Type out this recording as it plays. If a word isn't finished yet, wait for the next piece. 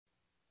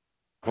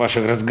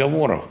Ваших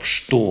разговоров,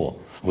 что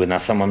вы на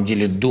самом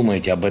деле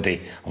думаете об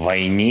этой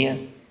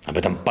войне, об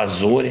этом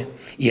позоре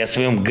и о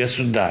своем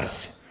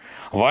государстве.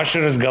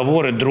 Ваши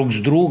разговоры друг с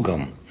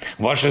другом,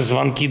 ваши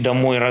звонки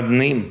домой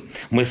родным,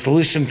 мы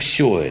слышим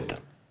все это.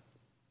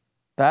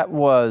 That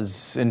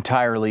was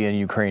entirely in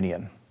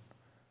Ukrainian.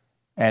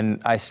 And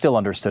I still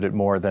understood it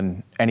more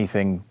than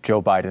anything Joe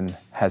Biden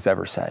has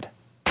ever said.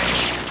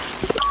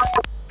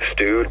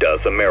 Stu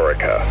Does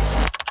America.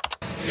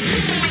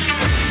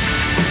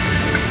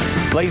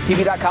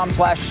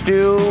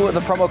 BlazeTV.com/Stu.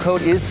 The promo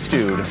code is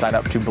Stu. To sign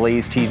up to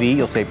Blaze TV,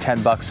 you'll save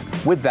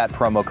 $10 with that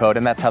promo code,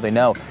 and that's how they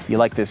know you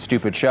like this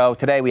stupid show.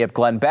 Today we have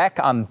Glenn Beck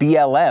on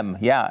BLM,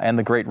 and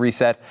the Great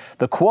Reset.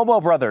 The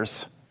Cuomo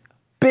brothers,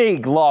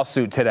 big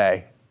lawsuit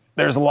today.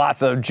 There's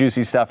lots of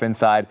juicy stuff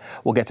inside.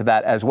 We'll get to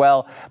that as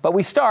well. But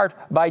we start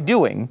by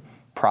doing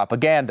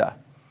propaganda.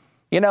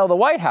 You know, the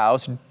White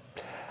House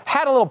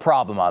had a little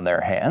problem on their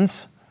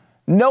hands.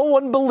 No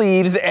one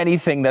believes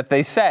anything that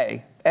they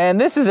say.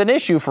 And this is an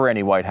issue for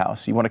any White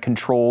House. You want to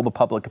control the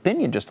public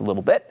opinion just a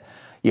little bit.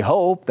 You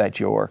hope that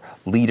your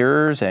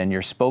leaders and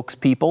your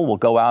spokespeople will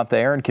go out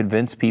there and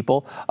convince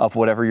people of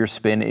whatever your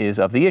spin is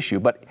of the issue.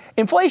 But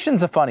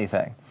inflation's a funny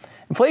thing.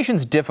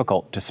 Inflation's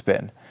difficult to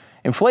spin.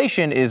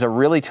 Inflation is a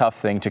really tough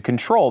thing to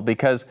control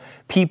because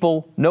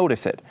people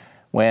notice it.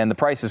 When the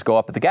prices go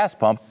up at the gas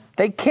pump,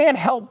 they can't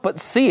help but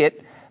see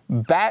it.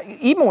 Back,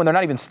 even when they're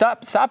not even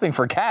stopping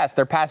for gas,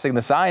 they're passing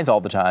the signs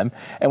all the time.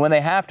 And when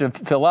they have to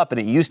fill up,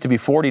 and it used to be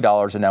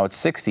 $40, and now it's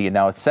 $60, and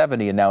now it's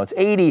 $70, and now it's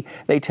 $80,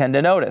 they tend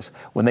to notice.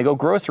 When they go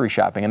grocery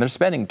shopping and they're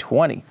spending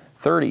 20,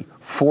 30,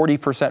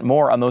 40%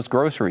 more on those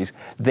groceries,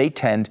 they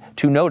tend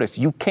to notice.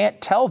 You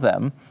can't tell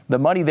them the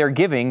money they're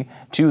giving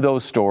to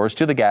those stores,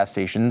 to the gas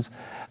stations,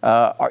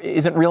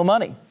 isn't real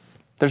money.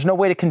 There's no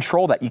way to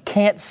control that. You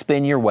can't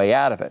spin your way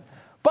out of it.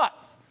 But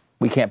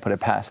we can't put it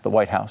past the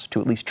White House to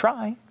at least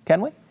try,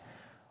 can we?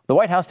 The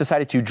White House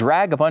decided to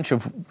drag a bunch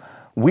of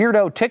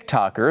weirdo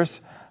TikTokers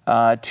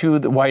to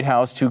the White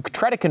House to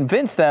try to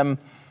convince them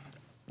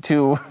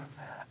to,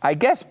 I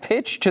guess,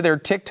 pitch to their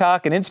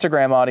TikTok and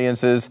Instagram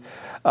audiences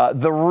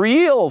the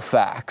real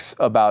facts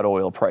about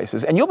oil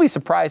prices. And you'll be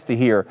surprised to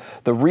hear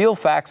the real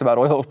facts about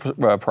oil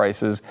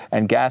prices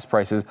and gas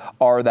prices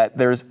are that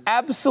there's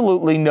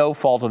absolutely no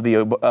fault of the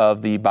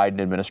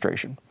Biden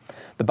administration.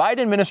 The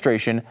Biden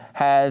administration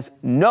has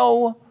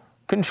no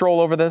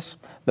control over this.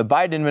 The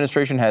Biden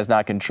administration has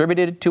not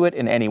contributed to it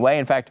in any way.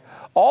 In fact,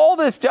 all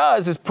this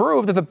does is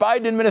prove that the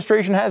Biden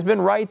administration has been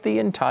right the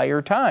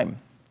entire time.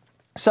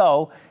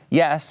 So,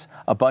 yes,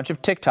 a bunch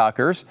of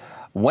TikTokers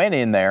went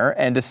in there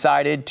and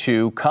decided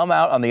to come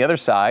out on the other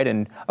side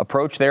and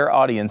approach their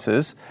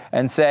audiences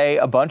and say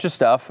a bunch of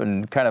stuff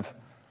and kind of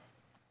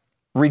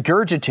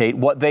regurgitate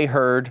what they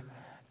heard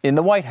in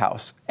the White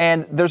House.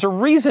 And there's a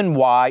reason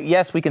why,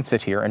 yes, we can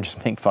sit here and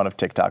just make fun of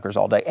TikTokers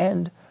all day,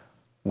 and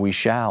we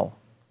shall.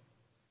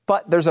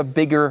 But there's a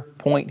bigger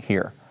point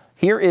here.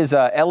 Here is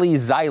Ellie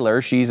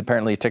Zeiler. She's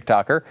apparently a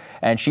TikToker,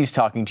 and she's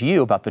talking to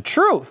you about the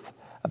truth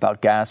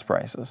about gas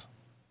prices.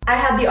 I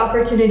had the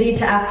opportunity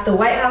to ask the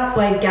White House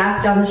why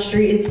gas down the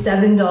street is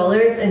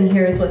 $7, and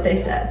here's what they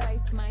said.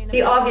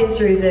 The obvious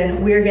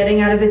reason: we're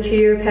getting out of a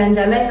 2-year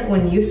pandemic.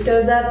 When use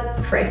goes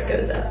up, price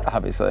goes up.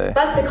 Obviously.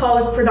 But the call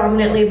was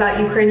predominantly about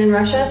Ukraine and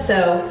Russia,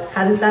 so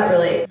how does that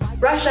relate?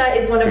 Russia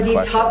is one of the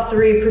top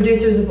 3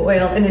 producers of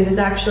oil, and it is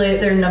actually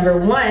their number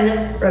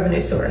 1 revenue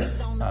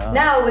source.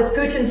 Now, with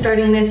Putin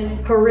starting this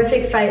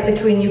horrific fight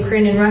between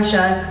Ukraine and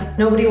Russia,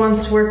 nobody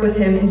wants to work with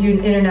him and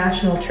do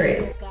international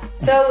trade.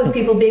 So with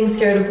people being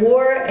scared of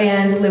war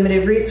and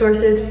limited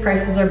resources,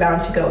 prices are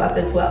bound to go up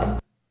as well.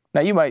 Now,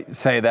 you might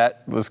say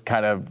that was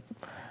kind of,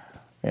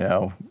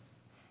 it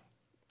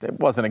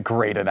wasn't a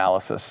great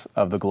analysis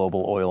of the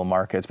global oil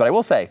markets. But I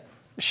will say,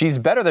 she's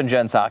better than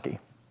Jen Psaki.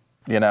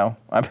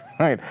 I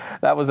mean,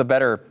 that was a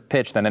better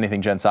pitch than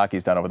anything Jen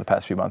Psaki's done over the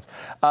past few months.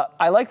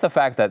 I like the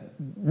fact that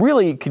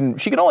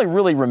she can only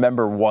really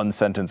remember one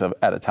sentence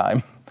at a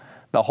time.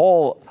 I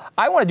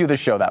want to do this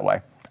show that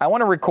way. I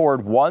want to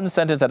record one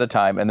sentence at a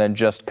time and then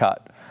just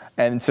cut.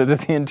 And so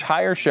that the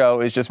entire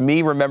show is just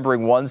me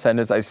remembering one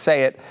sentence. I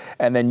say it,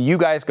 and then you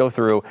guys go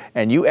through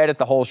and you edit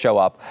the whole show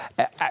up.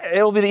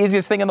 It'll be the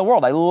easiest thing in the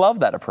world. I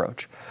love that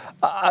approach.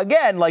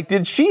 Again,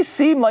 did she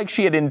seem like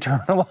she had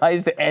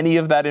internalized any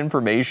of that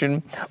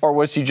information, or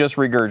was she just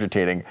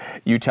regurgitating?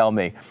 You tell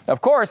me.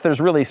 Of course,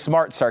 there's really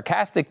smart,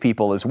 sarcastic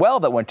people as well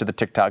that went to the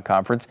TikTok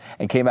conference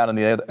and came out on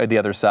the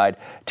other side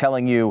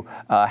telling you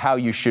how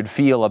you should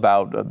feel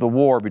about the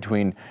war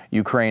between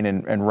Ukraine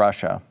and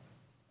Russia.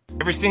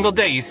 Every single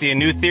day you see a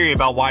new theory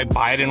about why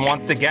Biden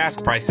wants the gas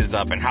prices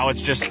up and how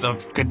it's just to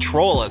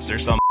control us or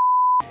something.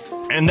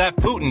 And that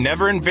Putin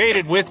never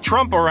invaded with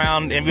Trump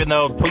around, even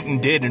though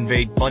Putin did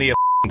invade plenty of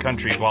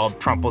countries while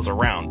Trump was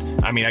around.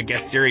 I mean, I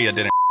guess Syria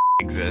didn't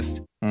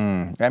exist. I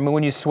mean,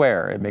 when you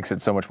swear, it makes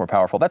it so much more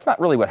powerful. That's not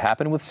really what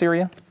happened with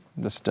Syria.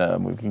 Just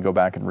we can go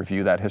back and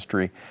review that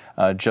history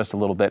just a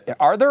little bit.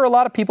 Are there a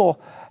lot of people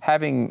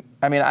having,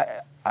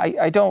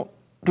 I don't,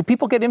 do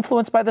people get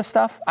influenced by this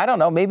stuff? I don't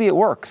know. Maybe it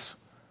works.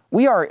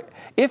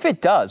 If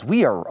it does,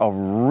 we are a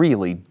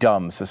really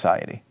dumb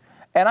society.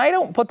 And I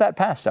don't put that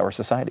past our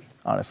society,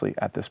 honestly,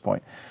 at this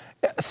point.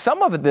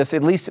 Some of this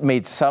at least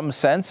made some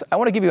sense. I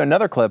want to give you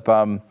another clip.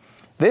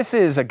 This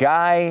is a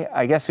guy,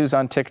 I guess, who's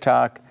on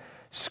TikTok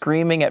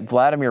screaming at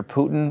Vladimir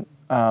Putin.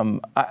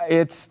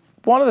 It's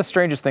one of the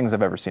strangest things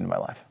I've ever seen in my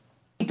life.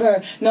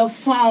 No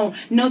phone,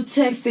 no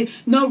texting,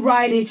 no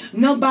writing,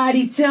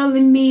 nobody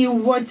telling me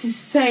what to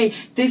say.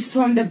 This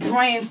from the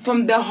brain,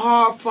 from the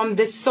heart, from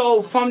the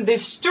soul, from the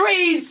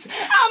streets.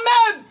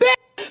 I'm a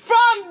bitch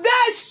from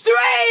the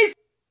streets.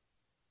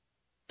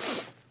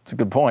 That's a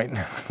good point.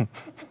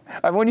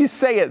 I mean, when you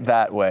say it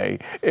that way,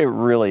 it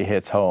really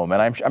hits home.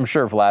 And I'm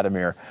sure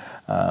Vladimir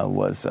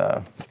was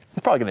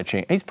probably going to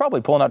change. He's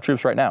probably pulling out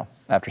troops right now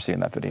after seeing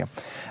that video.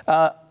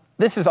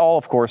 This is all,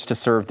 of course, to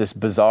serve this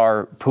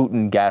bizarre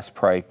Putin gas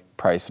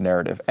price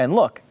narrative. And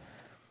look,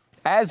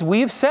 as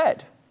we've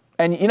said,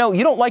 and you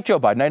don't like Joe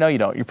Biden. I know you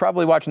don't. You're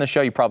probably watching the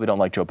show. You probably don't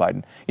like Joe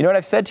Biden. You know what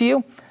I've said to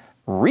you?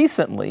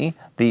 Recently,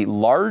 the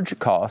large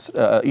cost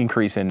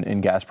increase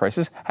in gas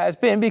prices has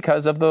been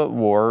because of the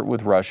war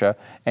with Russia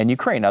and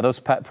Ukraine. Now, those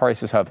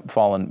prices have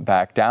fallen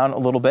back down a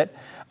little bit,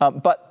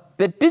 but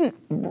that didn't.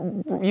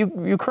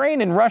 Ukraine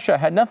and Russia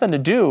had nothing to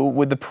do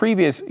with the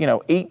previous,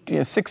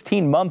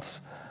 16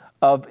 months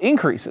of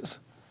increases.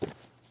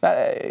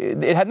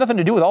 It had nothing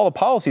to do with all the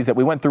policies that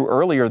we went through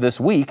earlier this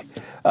week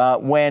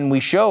when we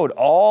showed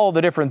all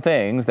the different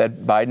things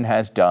that Biden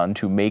has done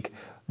to make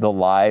the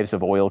lives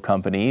of oil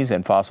companies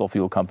and fossil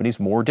fuel companies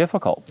more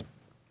difficult.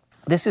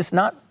 This is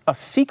not a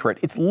secret.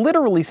 It's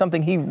literally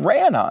something he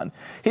ran on.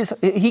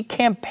 He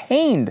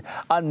campaigned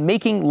on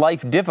making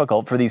life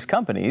difficult for these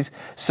companies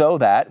so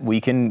that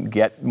we can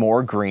get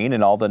more green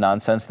and all the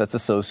nonsense that's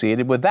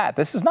associated with that.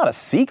 This is not a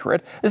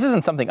secret. This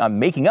isn't something I'm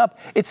making up.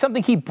 It's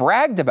something he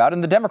bragged about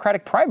in the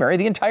Democratic primary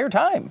the entire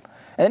time.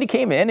 And then he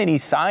came in and he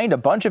signed a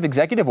bunch of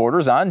executive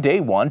orders on day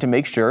one to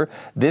make sure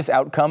this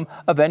outcome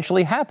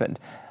eventually happened.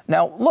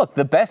 Now, look,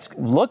 the best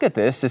look at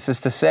this is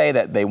to say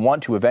that they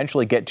want to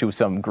eventually get to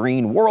some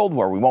green world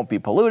where we won't be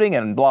polluting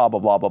and blah, blah,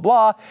 blah, blah,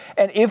 blah.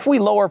 And if we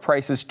lower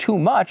prices too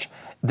much,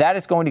 that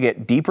is going to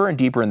get deeper and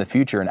deeper in the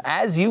future. And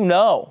as you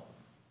know,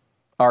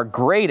 our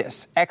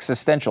greatest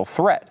existential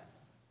threat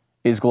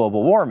is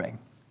global warming.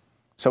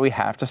 So we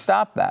have to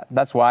stop that.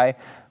 That's why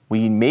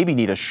we maybe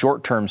need a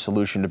short-term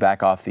solution to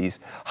back off these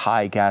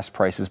high gas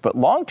prices. But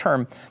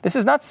long-term, this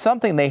is not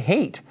something they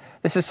hate.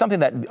 This is something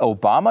that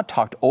Obama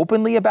talked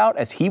openly about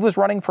as he was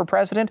running for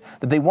president,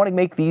 that they want to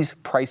make these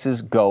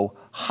prices go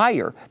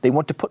higher. They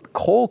want to put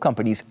coal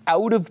companies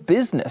out of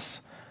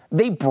business.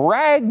 They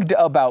bragged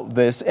about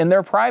this in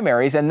their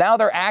primaries, and now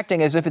they're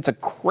acting as if it's a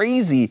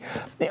crazy,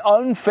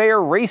 unfair,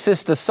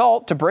 racist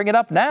assault to bring it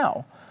up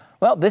now.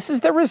 Well, this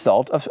is the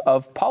result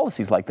of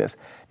policies like this.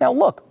 Now,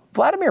 look,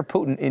 Vladimir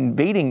Putin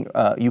invading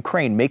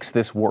Ukraine makes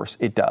this worse.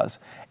 It does.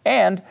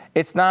 And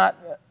it's not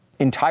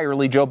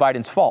entirely Joe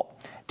Biden's fault.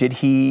 Did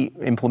he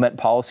implement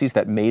policies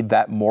that made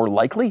that more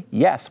likely?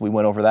 Yes, we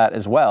went over that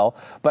as well.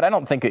 But I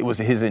don't think it was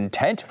his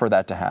intent for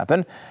that to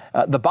happen.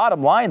 The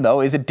bottom line,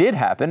 though, is it did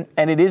happen,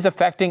 and it is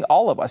affecting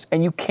all of us.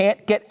 And you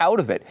can't get out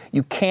of it.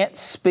 You can't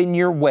spin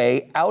your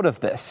way out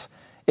of this.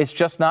 It's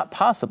just not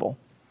possible.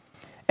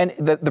 And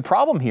the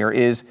problem here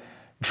is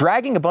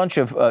dragging a bunch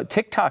of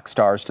TikTok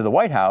stars to the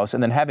White House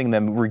and then having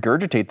them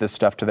regurgitate this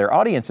stuff to their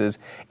audiences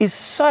is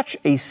such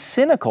a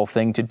cynical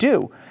thing to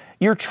do.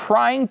 You're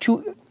trying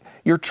to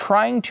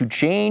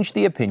change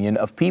the opinion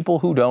of people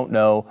who don't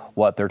know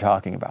what they're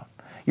talking about.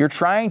 You're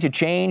trying to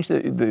change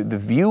the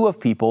view of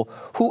people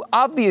who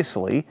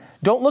obviously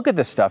don't look at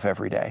this stuff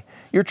every day.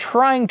 You're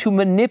trying to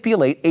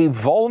manipulate a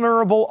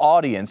vulnerable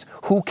audience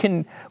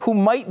who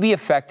might be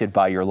affected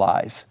by your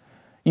lies.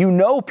 You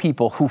know,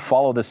 people who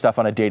follow this stuff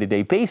on a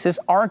day-to-day basis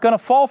aren't going to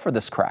fall for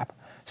this crap.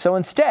 So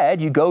instead,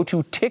 you go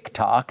to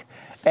TikTok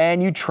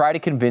and you try to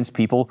convince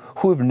people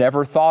who have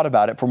never thought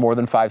about it for more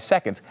than 5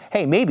 seconds.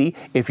 Hey, maybe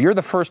if you're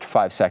the first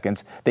 5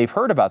 seconds they've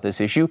heard about this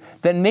issue,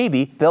 then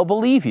maybe they'll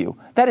believe you.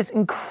 That is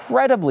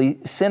incredibly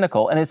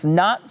cynical, and it's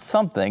not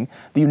something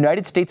the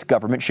United States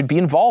government should be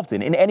involved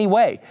in any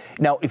way.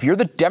 Now, if you're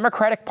the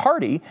Democratic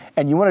Party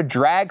and you want to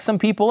drag some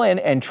people in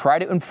and try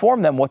to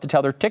inform them what to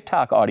tell their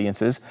TikTok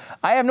audiences,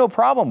 I have no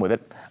problem with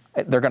it.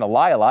 They're going to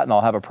lie a lot, and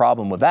I'll have a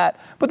problem with that.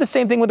 But the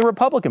same thing with the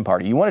Republican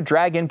Party. You want to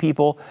drag in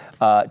people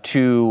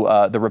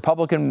to the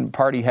Republican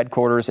Party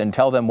headquarters and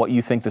tell them what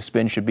you think the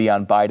spin should be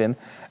on Biden.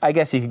 I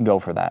guess you can go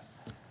for that.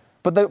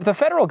 But the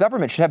federal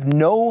government should have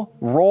no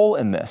role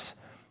in this.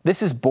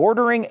 This is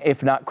bordering,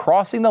 if not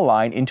crossing the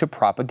line, into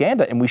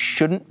propaganda, and we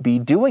shouldn't be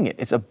doing it.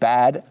 It's a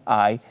bad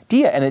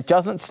idea, and it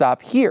doesn't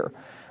stop here.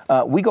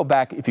 If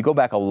you go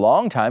back a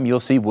long time, you'll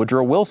see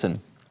Woodrow Wilson,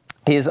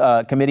 his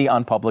Committee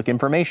on Public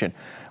Information.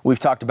 We've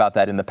talked about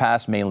that in the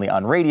past, mainly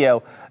on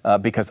radio,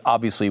 because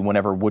obviously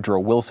whenever Woodrow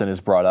Wilson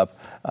is brought up,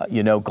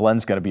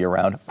 Glenn's going to be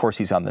around. Of course,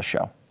 he's on this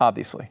show,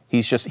 obviously.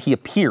 He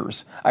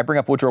appears. I bring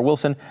up Woodrow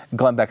Wilson,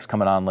 Glenn Beck's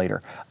coming on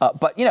later.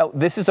 But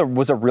this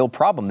was a real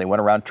problem. They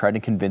went around trying to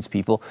convince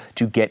people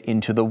to get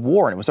into the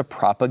war, and it was a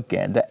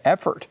propaganda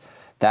effort.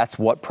 That's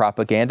what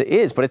propaganda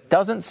is, but it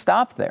doesn't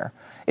stop there.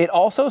 It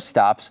also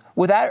starts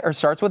with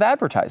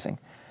advertising.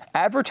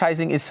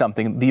 Advertising is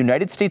something the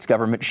United States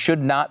government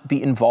should not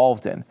be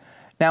involved in.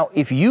 Now,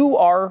 if you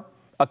are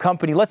a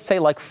company, let's say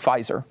like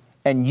Pfizer,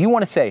 and you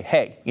want to say,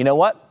 hey, you know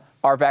what?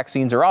 Our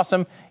vaccines are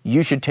awesome.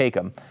 You should take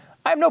them.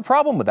 I have no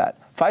problem with that.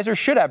 Pfizer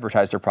should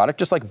advertise their product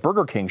just like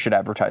Burger King should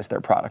advertise their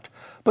product.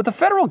 But the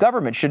federal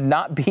government should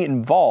not be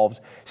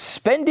involved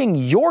spending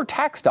your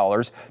tax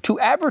dollars to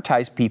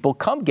advertise people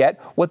come get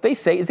what they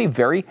say is a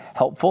very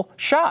helpful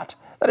shot.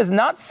 That is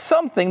not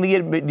something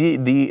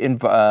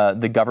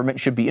the government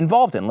should be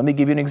involved in. Let me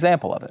give you an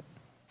example of it.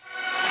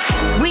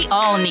 We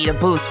all need a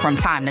boost from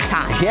time to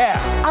time. Yeah.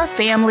 Our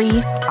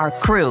family, our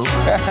crew.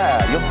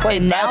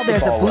 And now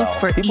there's a boost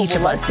for each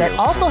of us that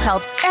also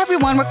helps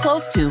everyone we're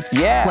close to,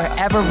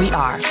 wherever we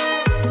are.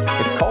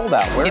 It's cold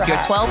out. If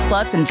you're 12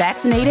 plus and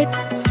vaccinated,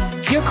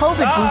 your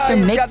COVID booster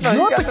makes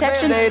your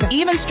protection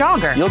even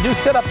stronger. You'll do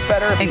sit-ups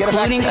better,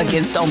 including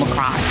against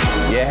Omicron.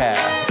 Yeah,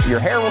 your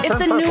hair will turn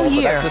purple. It's a new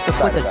year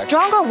with a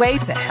stronger way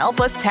to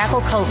help us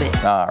tackle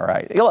COVID. All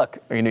right. Look,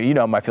 you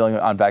know my feeling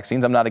on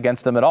vaccines. I'm not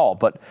against them at all.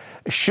 But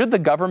should the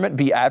government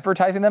be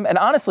advertising them? And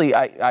honestly,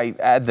 I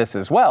add this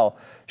as well.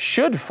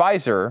 Should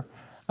Pfizer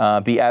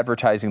be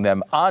advertising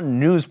them on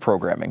news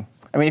programming?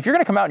 I mean, if you're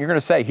going to come out and you're going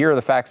to say, here are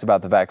the facts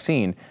about the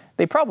vaccine,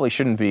 they probably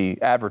shouldn't be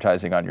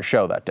advertising on your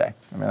show that day.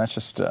 I mean, that's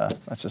just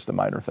a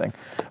minor thing.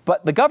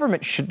 But the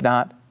government should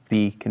not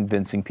be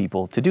convincing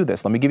people to do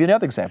this. Let me give you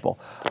another example.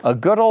 A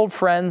good old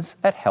friends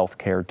at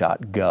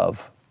healthcare.gov.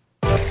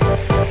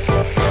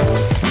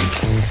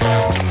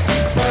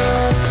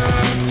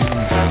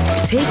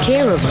 Take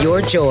care of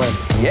your joy.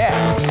 Yeah.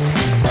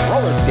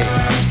 Roller skating.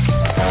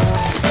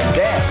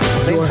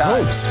 Dance. Your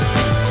hopes.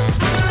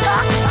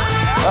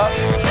 Oh,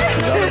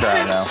 she's on the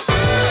ground now.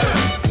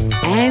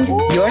 And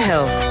your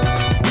health.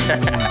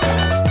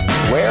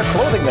 Wear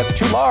clothing that's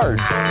too large.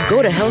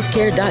 Go to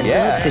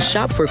healthcare.gov to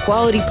shop for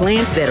quality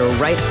plans that are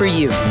right for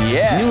you.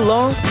 Yeah. New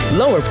law,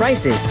 lower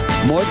prices.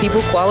 More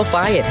people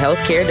qualify at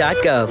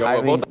healthcare.gov.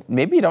 I mean,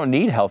 maybe you don't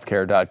need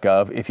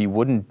healthcare.gov if you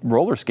wouldn't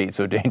roller skate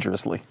so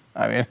dangerously.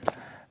 I mean,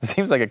 it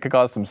seems like it could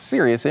cause some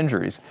serious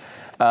injuries.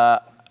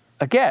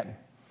 Again,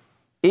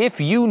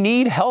 if you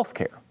need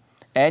healthcare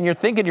and you're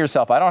thinking to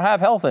yourself, I don't have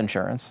health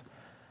insurance,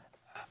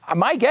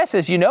 my guess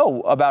is you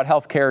know about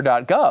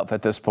healthcare.gov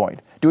at this point.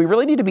 Do we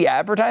really need to be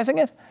advertising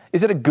it?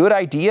 Is it a good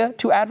idea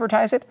to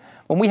advertise it?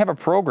 When we have a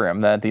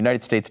program that the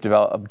United States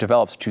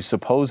develops to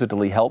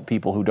supposedly help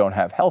people who don't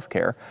have health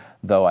care,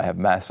 though I have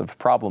massive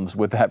problems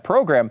with that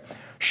program,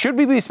 should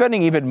we be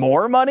spending even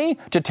more money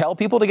to tell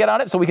people to get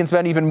on it so we can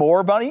spend even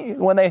more money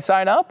when they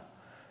sign up?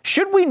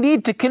 Should we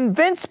need to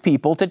convince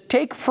people to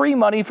take free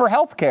money for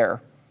health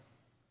care?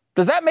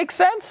 Does that make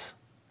sense?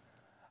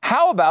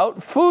 How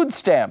about food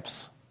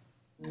stamps?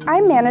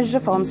 I managed a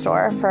phone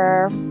store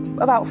for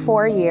about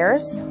 4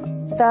 years.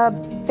 The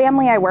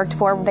family I worked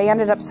for, they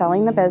ended up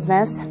selling the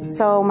business,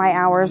 so my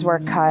hours were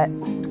cut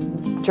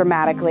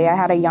dramatically. I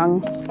had a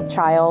young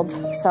child,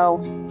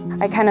 so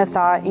I kind of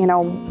thought,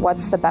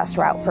 what's the best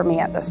route for me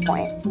at this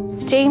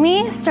point?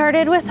 Jamie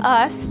started with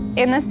us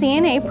in the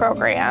CNA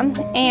program,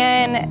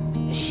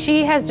 and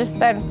she has just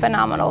been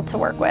phenomenal to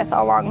work with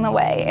along the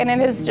way, and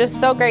it is just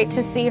so great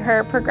to see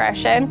her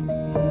progression.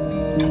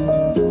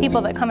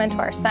 People that come into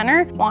our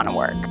center want to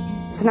work.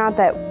 It's not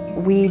that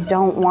we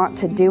don't want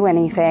to do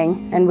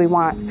anything and we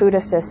want food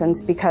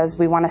assistance because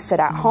we want to sit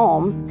at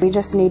home. We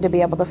just need to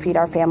be able to feed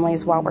our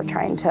families while we're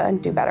trying to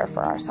do better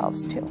for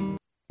ourselves too.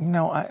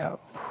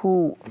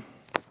 Who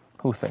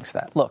thinks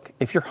that? Look,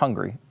 if you're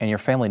hungry and your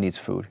family needs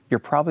food, you're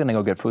probably going to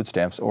go get food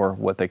stamps or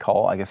what they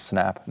call, I guess,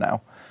 SNAP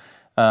now.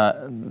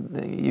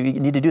 You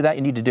need to do that.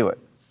 You need to do it.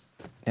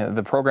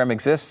 The program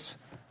exists.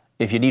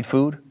 If you need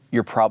food,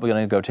 you're probably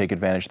going to go take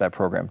advantage of that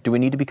program. Do we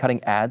need to be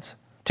cutting ads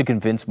to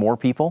convince more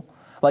people?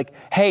 Like,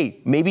 hey,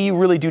 maybe you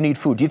really do need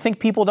food. Do you think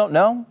people don't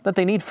know that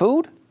they need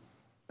food?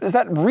 Is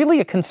that really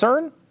a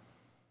concern?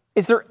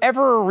 Is there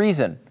ever a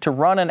reason to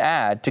run an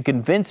ad to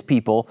convince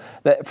people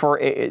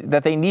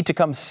that they need to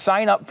come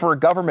sign up for a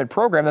government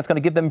program that's going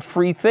to give them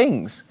free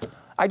things?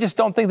 I just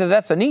don't think that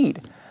that's a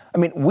need. I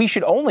mean, we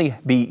should only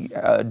be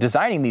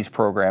designing these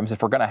programs,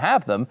 if we're going to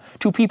have them,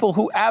 to people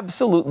who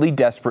absolutely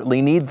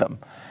desperately need them.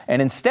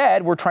 And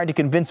instead, we're trying to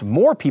convince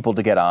more people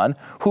to get on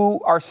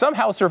who are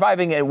somehow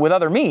surviving it with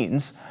other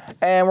means.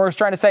 And we're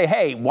trying to say,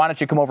 hey, why don't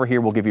you come over here?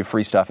 We'll give you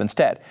free stuff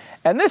instead.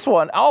 And this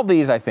one, all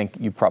these, I think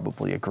you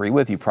probably agree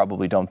with. You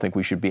probably don't think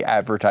we should be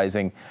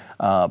advertising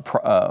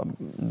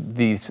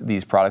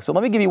these products. But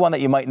let me give you one that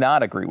you might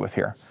not agree with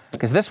here.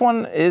 Because this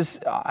one is,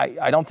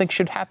 I don't think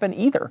should happen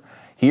either.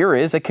 Here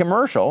is a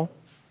commercial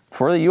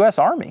for the U.S.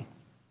 Army.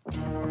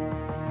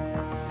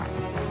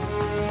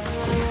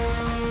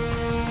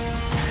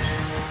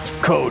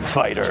 Code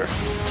Fighter.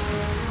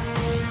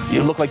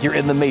 You look like you're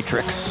in the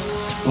Matrix.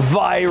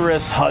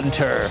 Virus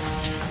Hunter.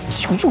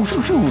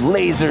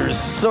 Lasers.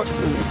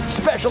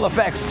 Special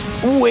effects.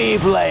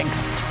 Wavelength.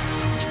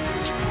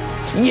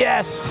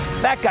 Yes,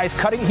 that guy's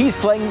cutting. He's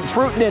playing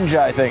Fruit Ninja,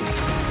 I think.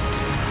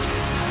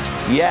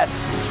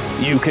 Yes,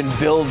 you can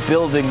build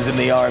buildings in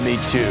the Army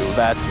too.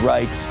 That's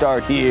right.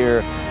 Start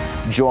here.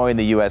 Join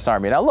the U.S.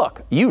 Army. Now,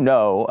 look, you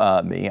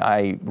know me.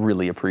 I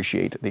really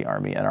appreciate the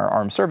Army and our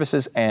armed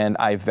services, and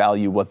I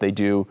value what they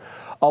do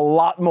a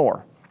lot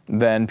more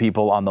than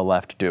people on the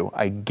left do.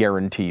 I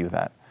guarantee you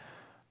that.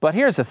 But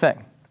here's the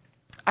thing.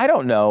 I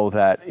don't know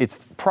that it's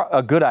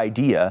a good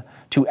idea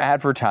to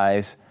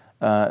advertise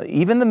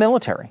even the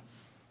military.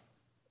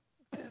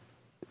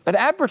 An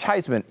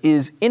advertisement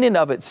is in and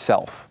of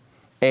itself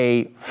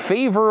a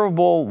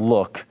favorable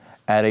look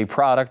at a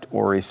product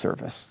or a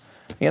service.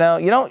 You know,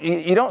 you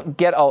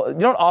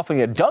don't often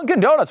get Dunkin'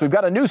 Donuts. We've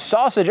got a new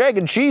sausage, egg,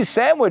 and cheese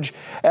sandwich,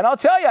 and I'll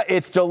tell you,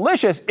 it's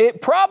delicious.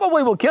 It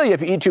probably will kill you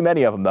if you eat too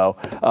many of them, though.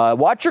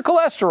 Watch your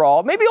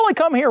cholesterol. Maybe only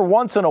come here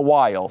once in a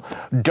while.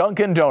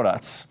 Dunkin'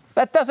 Donuts.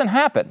 That doesn't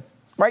happen,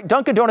 right?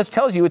 Dunkin' Donuts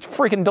tells you it's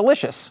freaking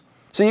delicious.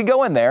 So you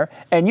go in there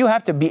and you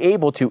have to be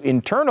able to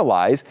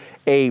internalize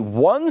a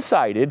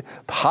one-sided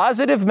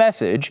positive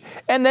message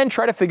and then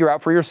try to figure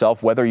out for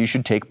yourself whether you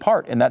should take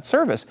part in that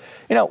service.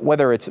 You know,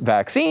 whether it's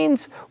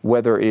vaccines,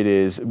 whether it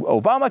is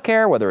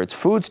Obamacare, whether it's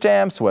food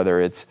stamps, whether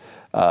it's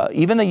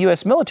even the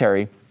U.S.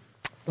 military,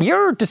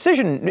 your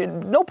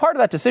decision, no part of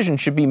that decision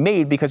should be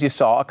made because you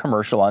saw a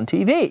commercial on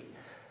TV.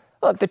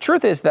 Look, the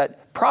truth is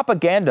that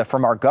propaganda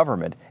from our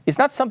government is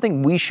not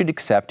something we should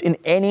accept in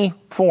any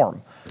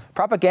form.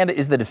 Propaganda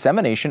is the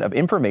dissemination of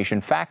information,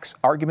 facts,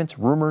 arguments,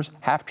 rumors,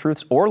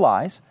 half-truths, or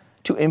lies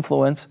to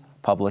influence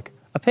public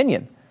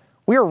opinion.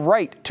 We are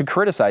right to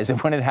criticize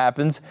it when it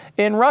happens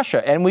in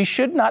Russia, and we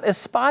should not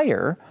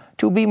aspire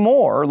to be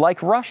more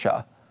like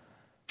Russia.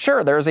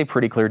 Sure, there is a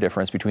pretty clear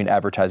difference between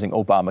advertising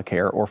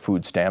Obamacare or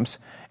food stamps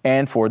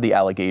and for the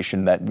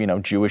allegation that,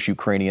 Jewish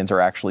Ukrainians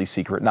are actually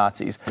secret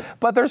Nazis.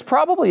 But there's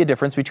probably a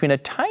difference between a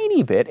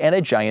tiny bit and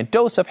a giant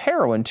dose of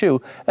heroin,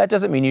 too. That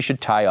doesn't mean you should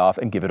tie off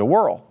and give it a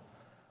whirl.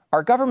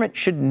 Our government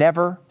should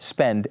never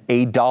spend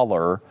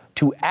 $1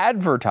 to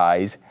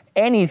advertise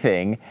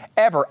anything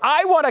ever.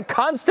 I want a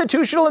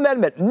constitutional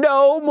amendment.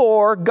 No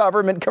more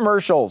government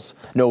commercials.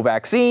 No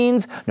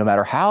vaccines, no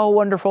matter how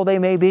wonderful they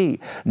may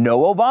be. No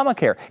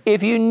Obamacare.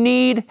 If you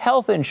need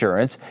health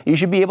insurance, you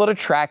should be able to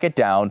track it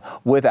down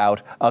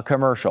without a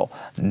commercial.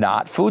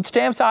 Not food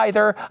stamps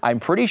either. I'm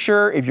pretty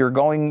sure if you're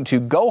going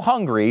to go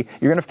hungry,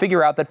 you're going to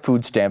figure out that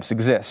food stamps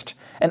exist.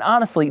 And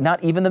honestly,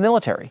 not even the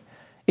military.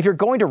 If you're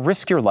going to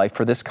risk your life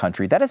for this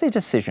country, that is a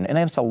decision, and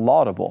it's a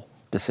laudable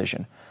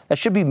decision. That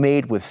should be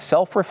made with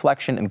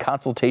self-reflection and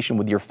consultation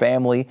with your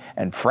family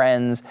and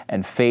friends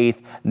and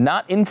faith,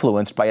 not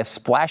influenced by a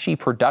splashy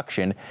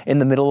production in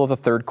the middle of the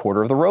third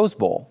quarter of the Rose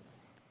Bowl.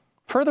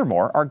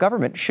 Furthermore, our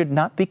government should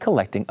not be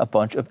collecting a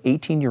bunch of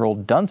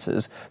 18-year-old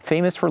dunces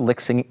famous for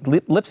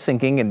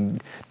lip-syncing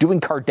and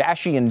doing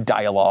Kardashian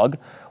dialogue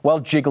while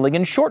jiggling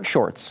in short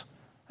shorts.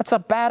 That's a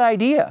bad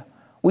idea.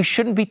 We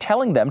shouldn't be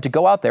telling them to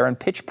go out there and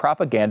pitch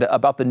propaganda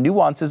about the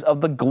nuances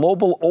of the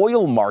global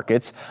oil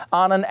markets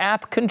on an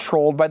app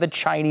controlled by the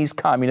Chinese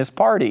Communist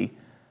Party.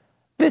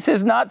 This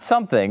is not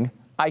something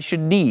I should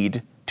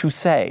need to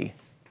say.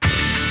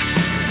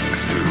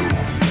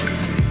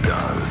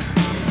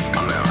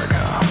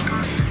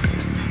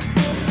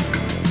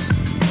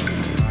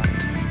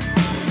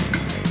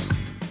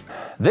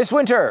 This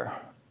winter,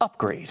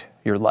 upgrade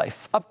your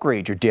life,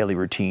 upgrade your daily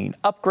routine,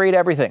 upgrade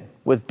everything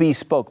with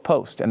Bespoke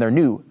Post and their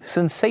new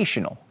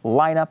sensational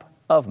lineup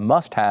of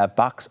must-have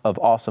Box of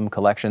Awesome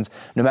collections.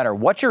 No matter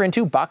what you're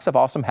into, Box of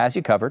Awesome has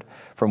you covered.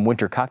 From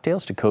winter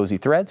cocktails to cozy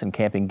threads and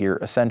camping gear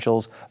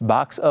essentials,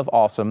 Box of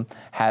Awesome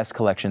has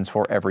collections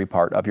for every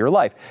part of your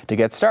life. To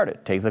get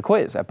started, take the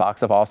quiz at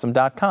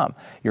boxofawesome.com.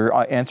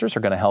 Your answers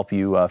are going to help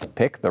you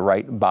pick the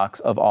right Box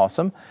of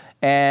Awesome.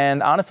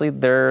 And honestly,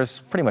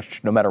 there's pretty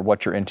much no matter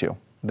what you're into,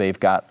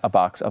 they've got a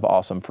Box of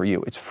Awesome for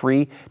you. It's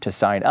free to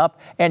sign up,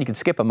 and you can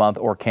skip a month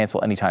or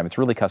cancel anytime. It's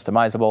really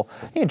customizable.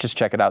 You can just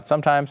check it out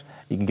sometimes.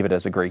 You can give it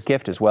as a great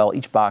gift as well.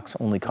 Each box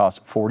only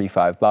costs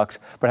 $45,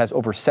 but has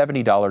over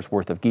 $70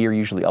 worth of gear,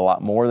 usually a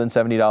lot more than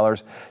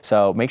 $70.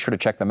 So make sure to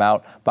check them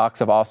out.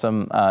 Box of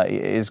Awesome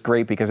is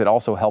great because it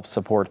also helps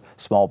support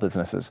small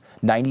businesses.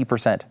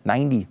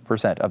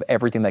 90% of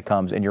everything that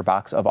comes in your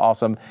Box of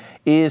Awesome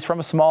is from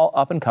a small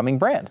up-and-coming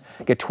brand.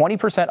 Get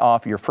 20%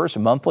 off your first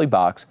monthly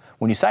box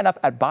when you sign up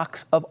at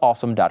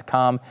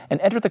boxofawesome.com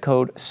and enter the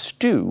code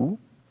STU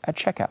at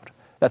checkout.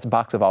 That's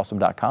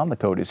boxofawesome.com. The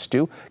code is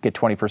STU. Get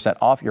 20%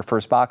 off your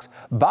first box.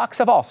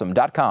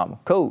 Boxofawesome.com.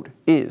 Code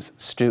is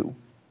STU.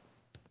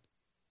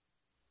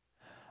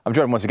 I'm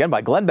joined once again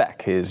by Glenn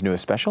Beck. His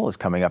newest special is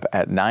coming up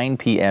at 9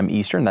 p.m.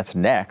 Eastern. That's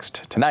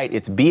next. Tonight,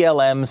 it's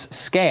BLM's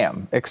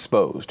scam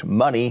exposed.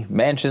 Money,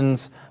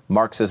 mansions,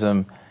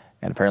 Marxism,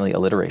 and apparently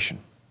alliteration.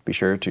 Be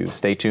sure to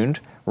stay tuned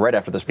right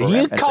after this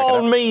program. You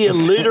called me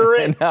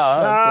illiterate? No,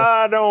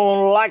 I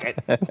don't like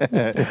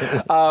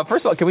it.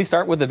 First of all, can we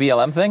start with the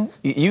BLM thing?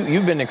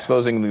 You've been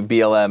exposing the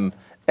BLM,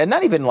 and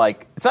not even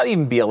it's not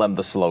even BLM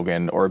the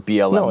slogan or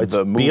BLM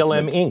the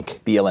movement. BLM Inc.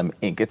 BLM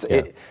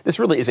Inc. This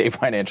really is a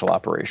financial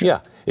operation.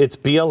 Yeah, it's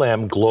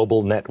BLM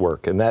Global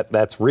Network, and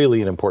that's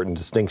really an important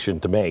distinction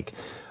to make.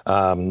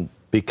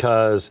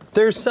 because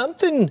there's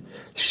something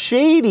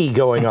shady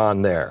going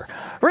on there.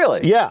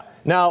 Really? Yeah.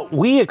 Now,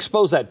 we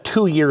exposed that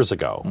 2 years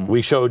ago.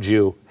 We showed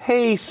you,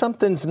 hey,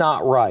 something's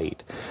not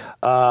right.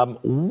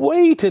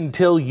 Wait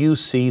until you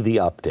see the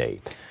update.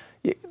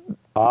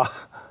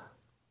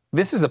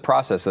 This is a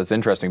process that's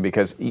interesting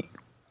because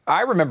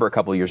I remember a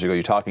couple of years ago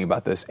you talking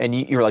about this, and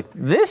you're like,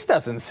 this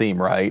doesn't seem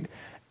right,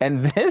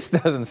 and this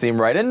doesn't seem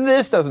right, and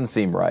this doesn't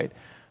seem right.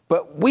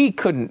 But we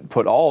couldn't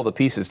put all the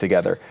pieces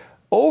together.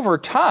 Over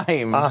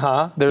time,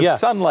 there's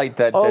sunlight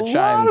that shines. A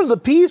lot of the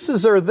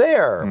pieces are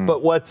there,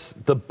 but what's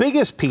the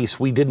biggest piece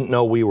we didn't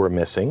know we were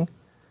missing,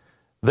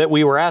 that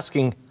we were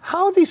asking,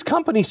 how are these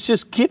companies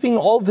just giving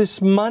all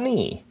this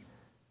money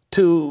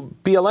to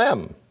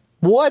BLM?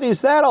 What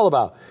is that all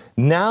about?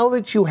 Now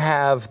that you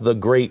have the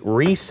Great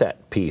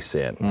Reset piece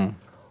in,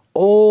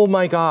 oh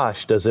my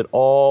gosh, does it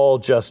all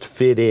just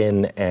fit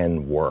in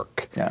and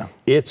work? Yeah.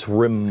 It's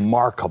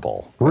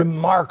remarkable.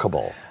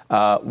 Remarkable.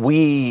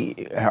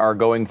 We are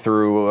going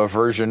through a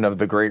version of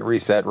the Great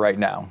Reset right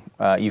now.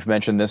 You've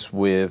mentioned this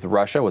with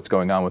Russia, what's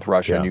going on with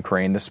Russia and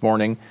Ukraine this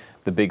morning,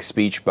 the big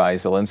speech by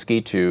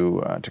Zelensky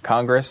to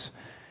Congress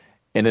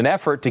in an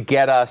effort to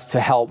get us to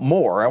help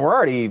more. And we're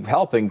already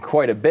helping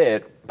quite a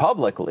bit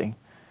publicly.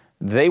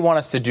 They want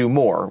us to do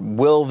more.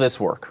 Will this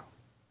work?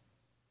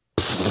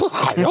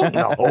 I don't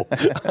know.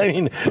 I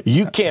mean,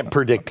 you can't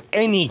predict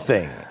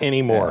anything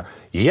anymore.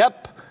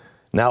 Yep.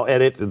 Now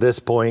edit at this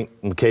point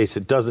in case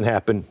it doesn't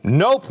happen.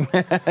 Nope.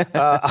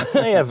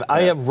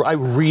 I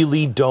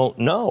really don't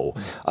know.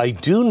 I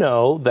do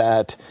know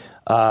that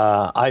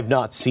I've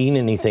not seen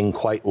anything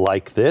quite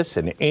like this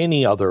in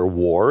any other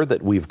war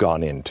that we've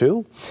gone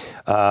into.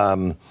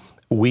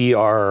 We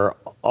are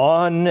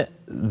on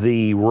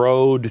the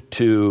road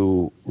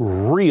to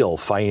real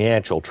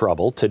financial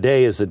trouble.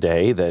 Today is a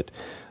day that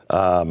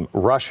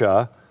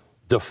Russia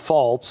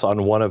defaults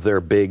on one of their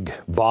big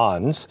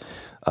bonds.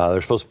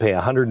 They're supposed to pay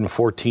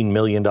 $114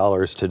 million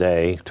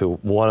today to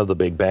one of the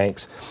big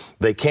banks.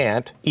 They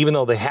can't, even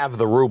though they have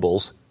the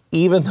rubles,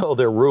 even though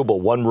their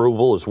ruble, 1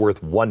 ruble is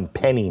worth 1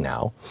 penny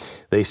now.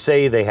 They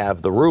say they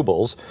have the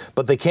rubles,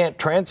 but they can't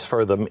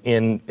transfer them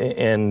in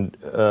and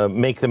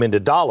make them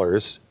into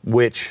dollars,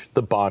 which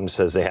the bond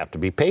says they have to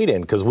be paid in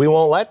because we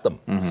won't let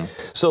them.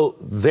 So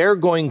they're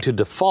going to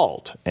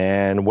default.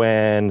 And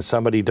when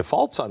somebody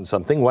defaults on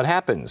something, what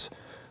happens?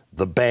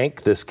 The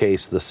bank, this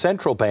case, the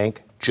central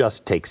bank,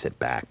 just takes it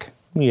back.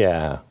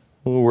 Yeah,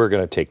 we're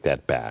going to take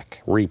that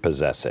back,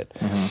 repossess it.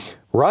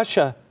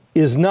 Russia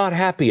is not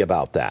happy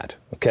about that,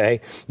 okay?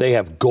 They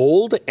have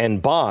gold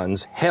and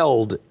bonds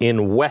held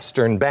in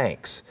Western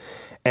banks,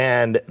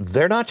 and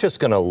they're not just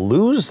going to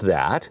lose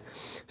that.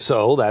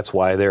 So that's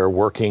why they're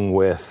working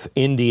with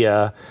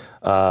India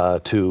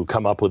to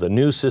come up with a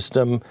new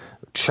system.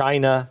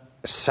 China,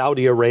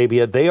 Saudi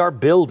Arabia, they are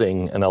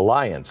building an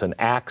alliance, an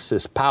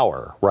Axis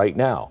power right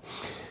now.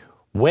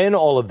 When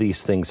all of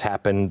these things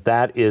happen,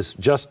 that is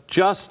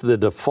just the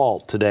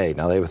default today.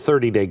 Now, they have a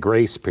 30-day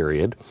grace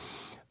period,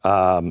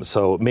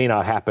 so it may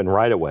not happen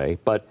right away.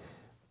 But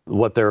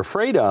what they're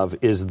afraid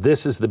of is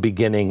this is the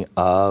beginning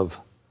of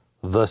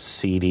the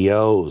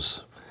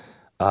CDOs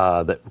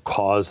that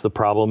caused the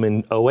problem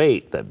in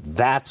 2008,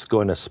 that's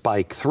going to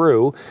spike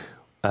through,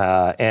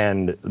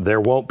 and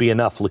there won't be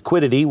enough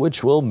liquidity,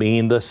 which will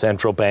mean the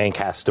central bank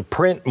has to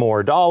print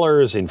more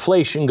dollars,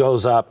 inflation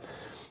goes up.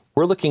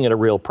 We're looking at a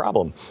real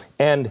problem.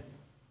 And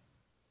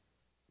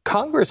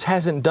Congress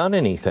hasn't done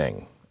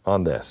anything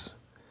on this.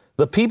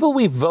 The people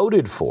we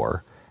voted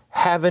for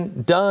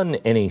haven't done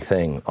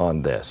anything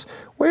on this.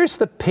 Where's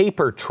the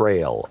paper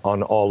trail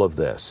on all of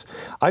this?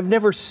 I've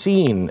never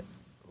seen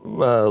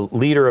a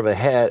leader of a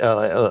head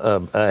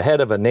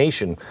of a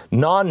nation,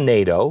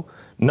 non-NATO,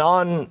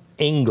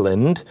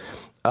 non-England,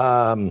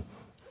 coming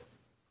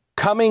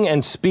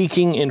and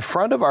speaking in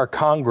front of our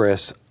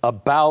Congress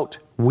about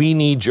we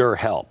need your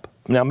help.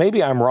 Now,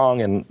 maybe I'm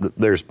wrong, and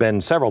there's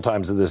been several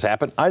times that this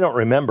happened. I don't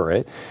remember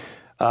it.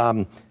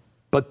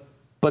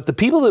 But the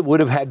people that would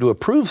have had to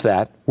approve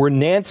that were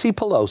Nancy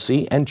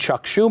Pelosi and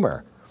Chuck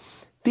Schumer.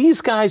 These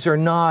guys are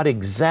not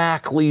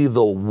exactly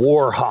the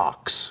war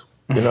hawks.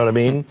 You know what I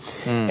mean?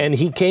 And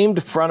he came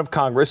to front of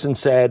Congress and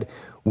said,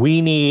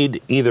 we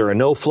need either a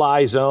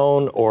no-fly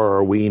zone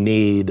or we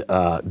need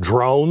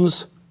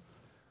drones.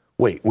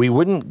 Wait, we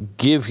wouldn't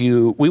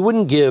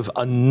give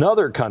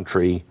another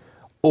country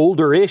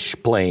older-ish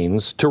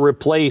planes to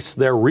replace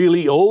their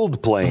really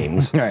old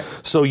planes. Right.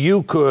 So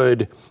you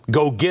could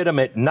go get them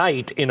at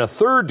night in a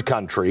third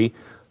country.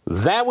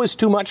 That was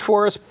too much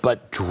for us,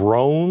 but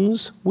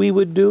drones we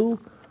would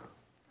do?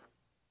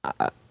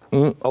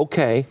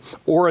 Okay.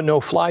 Or a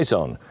no-fly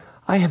zone.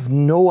 I have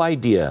no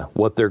idea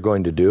what they're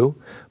going to do,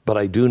 but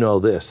I do know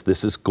this.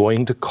 This is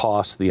going to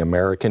cost the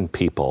American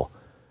people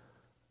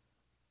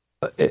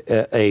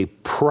a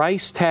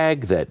price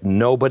tag that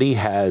nobody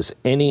has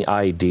any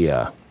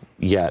idea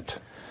yet.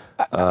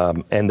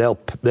 And they'll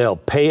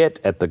pay it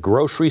at the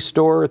grocery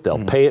store.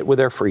 They'll pay it with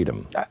their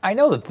freedom. I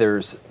know that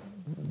there's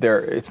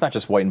it's not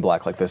just white and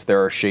black like this.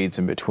 There are shades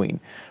in between.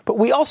 But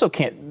we also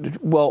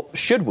can't, well,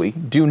 should we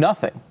do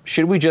nothing?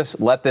 Should we just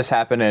let this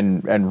happen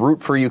and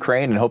root for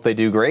Ukraine and hope they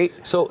do great?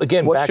 So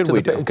again, what should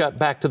we do?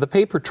 Back to the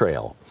paper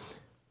trail.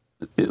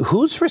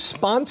 Who's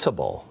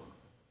responsible?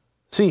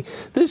 See,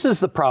 this is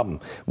the problem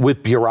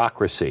with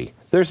bureaucracy.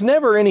 There's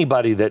never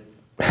anybody that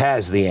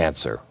has the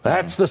answer.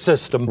 That's the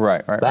system.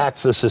 Right.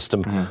 That's the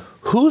system.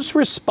 Who's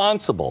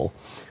responsible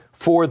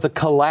for the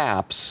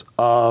collapse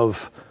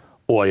of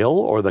oil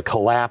or the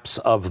collapse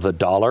of the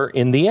dollar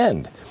in the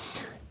end?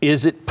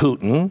 Is it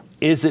Putin?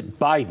 Is it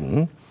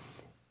Biden?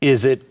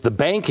 Is it the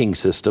banking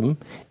system?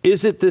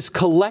 Is it this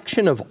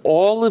collection of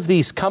all of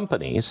these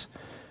companies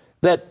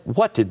that,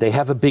 what, did they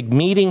have a big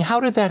meeting? How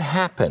did that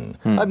happen?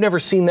 I've never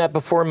seen that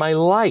before in my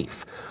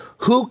life.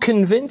 Who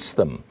convinced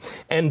them?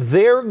 And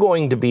they're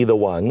going to be the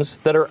ones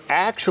that are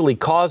actually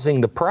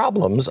causing the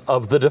problems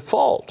of the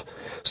default.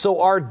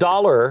 So our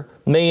dollar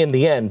may in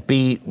the end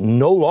be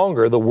no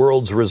longer the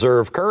world's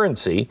reserve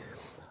currency.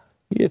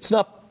 It's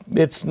not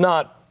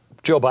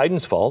Joe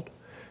Biden's fault.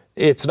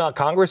 It's not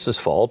Congress's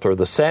fault or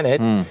the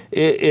Senate.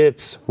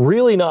 It's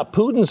really not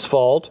Putin's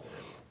fault,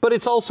 but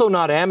it's also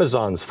not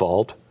Amazon's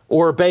fault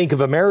or Bank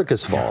of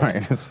America's fault.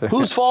 Right.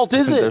 Whose fault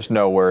is it? There's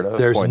nowhere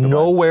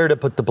to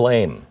put the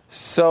blame.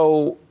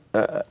 So,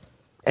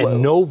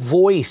 no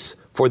voice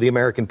for the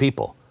American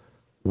people.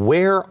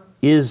 Where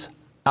is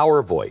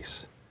our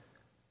voice?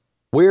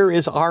 Where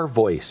is our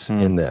voice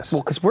in this?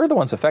 Well, because we're the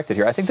ones affected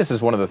here. I think this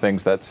is one of the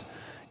things that's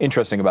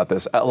interesting about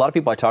this. A lot of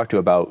people I talk to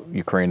about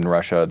Ukraine and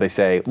Russia, they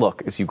say,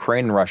 look, it's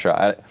Ukraine and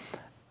Russia.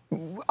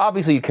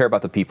 Obviously, you care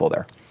about the people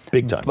there.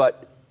 Big time.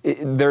 But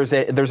there's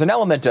an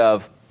element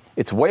of,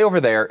 it's way over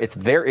there. It's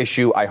their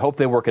issue. I hope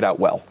they work it out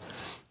well.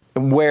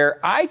 Where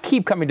I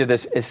keep coming to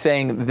this is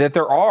saying that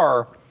there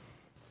are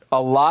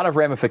a lot of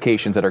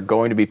ramifications that are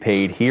going to be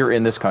paid here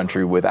in this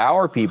country with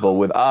our people,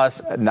 with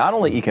us, not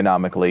only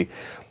economically,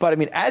 but I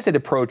mean, as it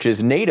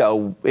approaches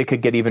NATO, it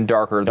could get even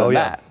darker than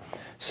that.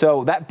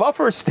 So that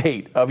buffer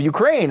state of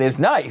Ukraine is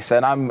nice,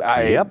 and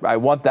I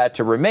want that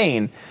to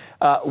remain.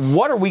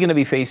 What are we going to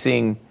be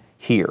facing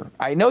here?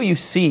 I know you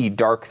see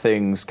dark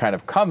things kind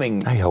of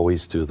coming. I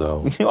always do,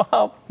 though.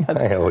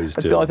 I always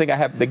do. That's the only thing I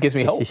have that gives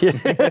me hope.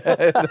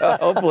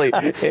 Hopefully.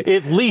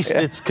 At least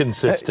it's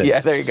consistent. Yeah,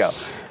 there you go.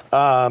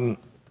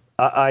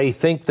 I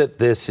think that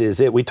this is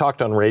it. We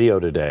talked on radio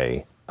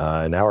today,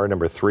 in hour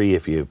number 3,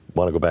 if you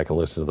want to go back and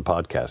listen to the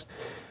podcast.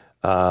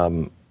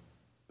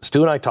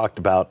 Stu and I talked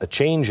about a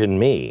change in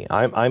me.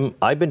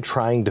 I've been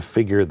trying to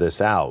figure this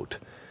out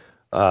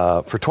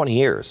for 20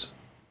 years.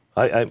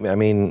 I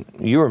mean,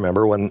 you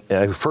remember when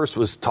I first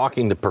was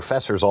talking to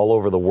professors all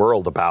over the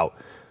world about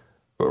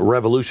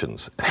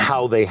revolutions,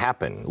 how they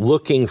happen,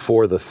 looking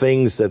for the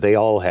things that they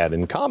all had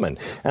in common.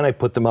 And I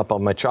put them up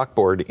on my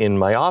chalkboard in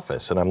my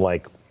office. And I'm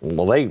like,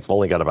 well, they've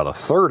only got about a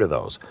third of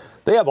those.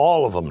 They have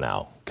all of them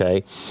now,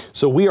 okay?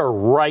 So we are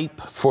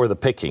ripe for the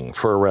picking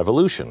for a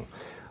revolution.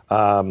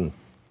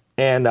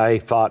 And I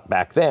thought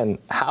back then,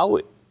 how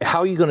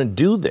are you going to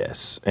do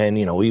this? And,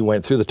 you know, we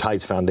went through the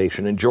Tides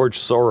Foundation and George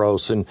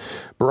Soros and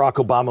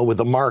Barack Obama with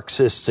the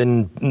Marxists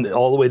and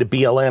all the way to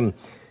BLM.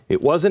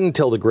 It wasn't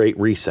until the Great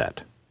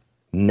Reset.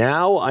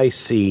 Now I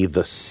see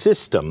the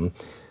system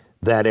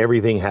that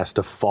everything has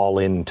to fall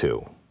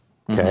into,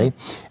 okay?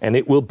 And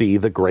it will be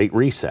the Great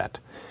Reset.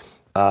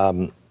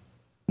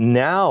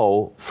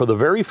 Now, for the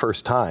very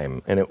first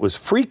time, and it was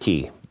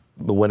freaky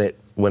when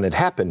it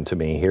happened to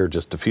me here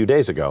just a few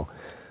days ago,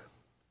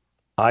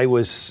 I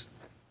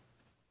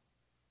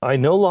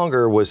no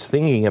longer was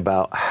thinking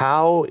about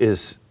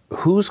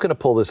who's going to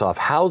pull this off?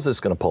 How's this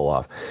going to pull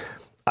off?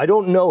 I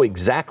don't know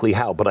exactly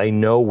how, but I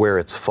know where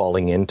it's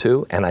falling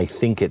into, and I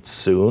think it's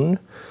soon,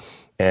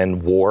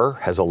 and war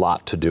has a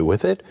lot to do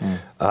with it.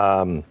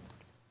 But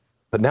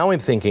now I'm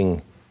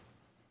thinking,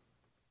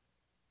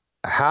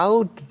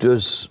 how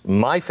does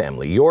my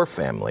family, your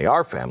family,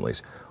 our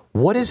families,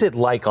 what is it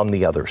like on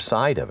the other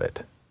side of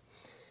it?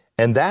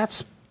 And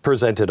that's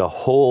presented a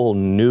whole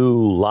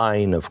new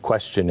line of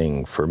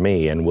questioning for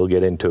me, and we'll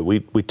get into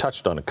it. We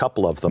touched on a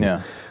couple of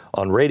them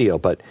on radio,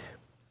 but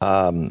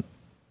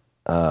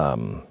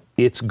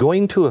it's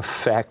going to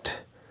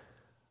affect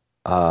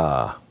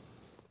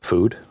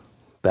food.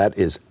 That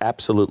is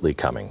absolutely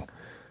coming.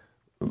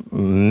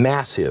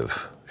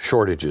 Massive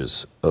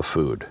shortages of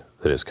food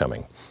that is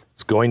coming.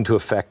 It's going to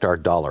affect our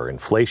dollar.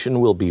 Inflation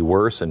will be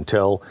worse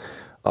until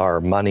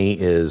our money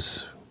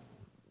is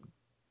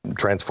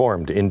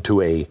transformed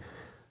into a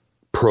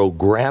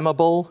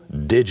programmable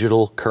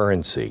digital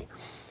currency.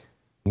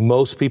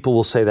 Most people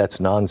will say that's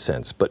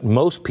nonsense, but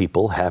most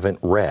people haven't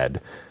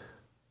read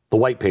the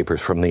white papers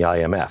from the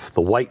IMF,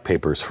 the white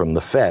papers from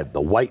the Fed,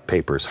 the white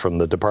papers from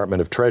the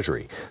Department of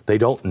Treasury. They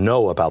don't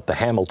know about the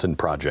Hamilton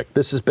Project.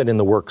 This has been in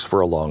the works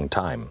for a long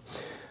time.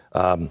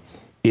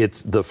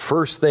 It's the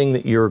first thing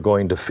that you're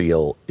going to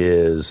feel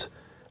is,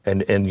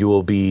 and you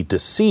will be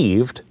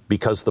deceived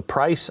because the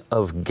price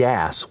of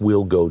gas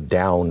will go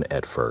down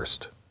at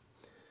first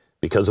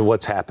because of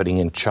what's happening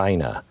in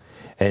China.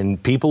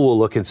 And people will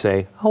look and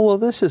say, oh, well,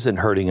 this isn't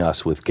hurting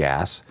us with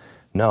gas.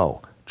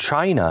 No,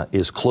 China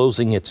is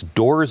closing its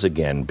doors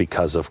again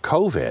because of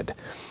COVID.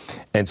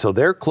 And so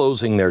they're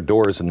closing their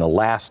doors in the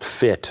last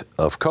fit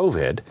of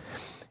COVID.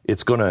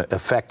 It's going to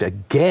affect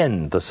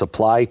again the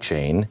supply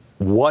chain,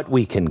 what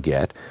we can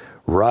get.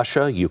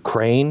 Russia,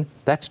 Ukraine,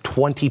 that's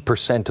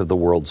 20% of the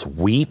world's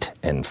wheat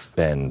and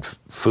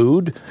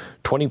food.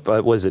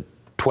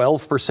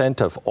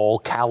 12% of all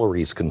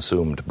calories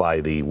consumed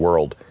by the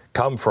world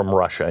come from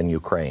Russia and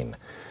Ukraine.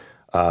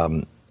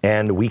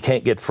 And we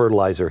can't get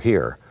fertilizer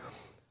here.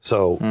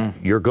 So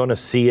you're going to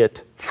see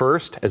it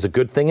first as a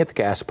good thing at the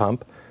gas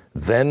pump,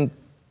 then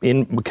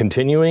in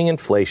continuing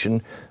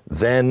inflation,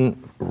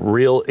 then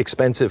real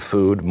expensive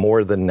food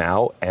more than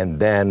now, and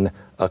then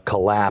a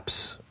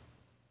collapse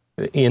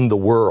in the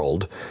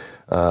world.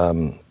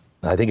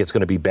 I think it's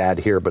going to be bad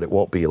here, but it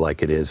won't be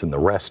like it is in the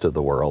rest of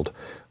the world,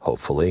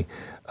 hopefully.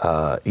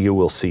 You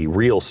will see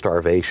real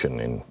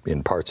starvation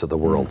in parts of the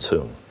world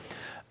soon.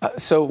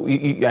 So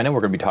I know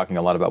we're going to be talking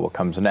a lot about what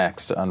comes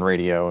next on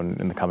radio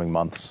in the coming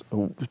months,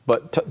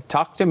 but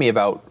talk to me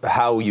about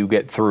how you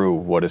get through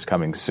what is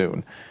coming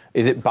soon.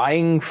 Is it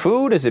buying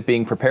food? Is it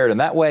being prepared in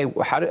that way?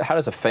 How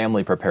does a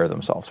family prepare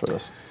themselves for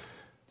this?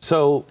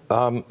 So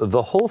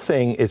the whole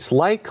thing, it's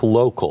like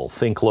local.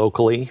 Think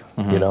locally,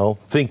 you know,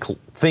 think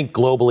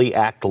globally,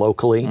 act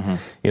locally.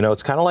 You know,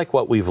 it's kind of like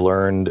what we've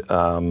learned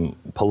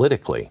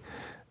politically,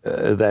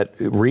 that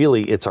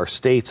really it's our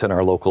states and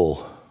our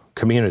local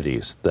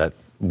communities that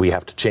we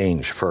have to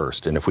change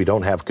first. And if we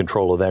don't have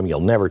control of them, you'll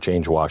never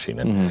change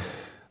Washington.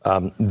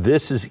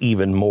 This is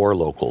even more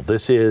local.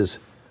 This is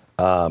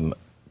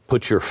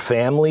put your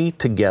family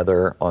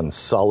together on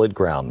solid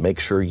ground. Make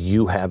sure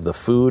you have the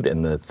food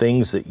and the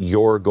things that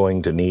you're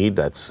going to need.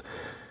 That's,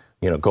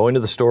 you know, going to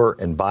the store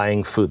and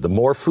buying food. The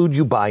more food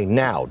you buy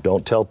now,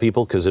 don't tell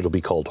people because it'll be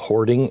called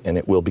hoarding and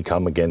it will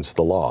become against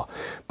the law.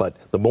 But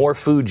the more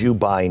food you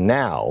buy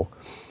now,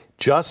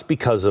 just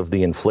because of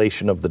the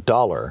inflation of the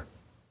dollar,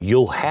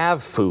 you'll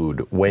have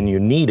food when you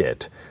need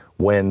it.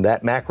 When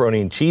that macaroni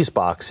and cheese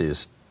box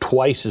is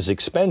twice as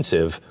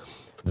expensive,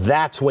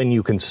 that's when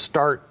you can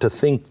start to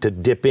think to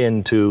dip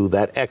into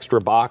that extra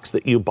box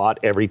that you bought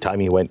every time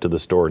you went to the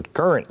store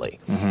currently.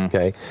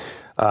 Okay,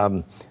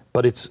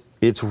 but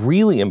it's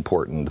really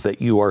important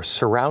that you are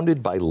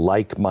surrounded by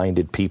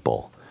like-minded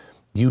people.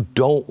 You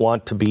don't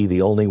want to be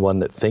the only one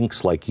that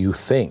thinks like you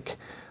think,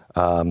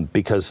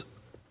 because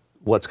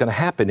what's going to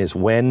happen is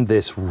when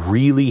this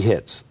really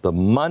hits, the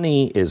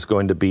money is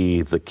going to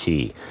be the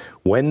key.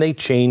 When they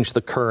change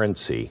the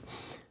currency,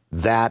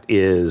 that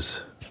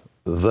is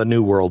the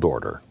new world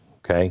order,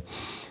 okay?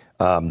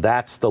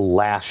 That's the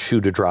last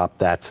shoe to drop.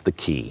 That's the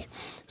key.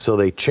 So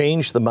they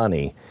change the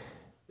money.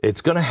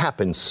 It's going to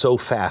happen so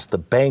fast. The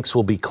banks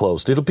will be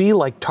closed. It'll be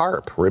like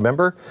TARP,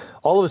 remember?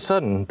 All of a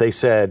sudden, they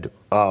said,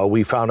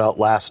 we found out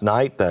last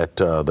night that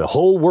the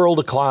whole world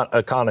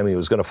economy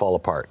was going to fall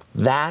apart.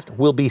 That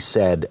will be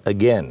said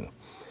again.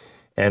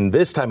 And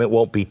this time it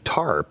won't be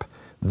TARP.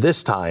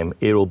 This time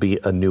it will be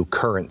a new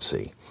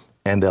currency.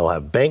 And they'll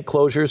have bank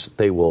closures.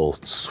 They will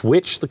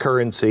switch the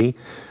currency.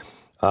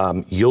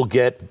 You'll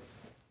get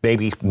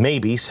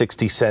maybe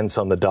 60 cents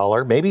on the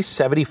dollar, maybe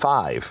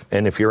 75.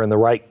 And if you're in the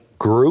right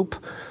group,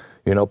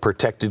 you know,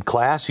 protected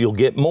class, you'll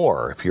get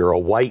more. If you're a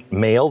white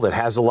male that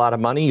has a lot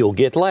of money, you'll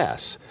get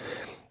less.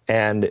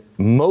 And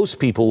most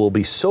people will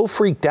be so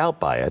freaked out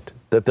by it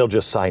that they'll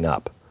just sign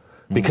up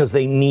because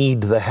they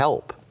need the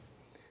help.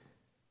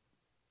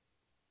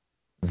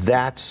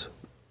 That's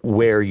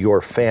where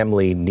your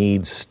family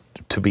needs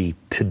to be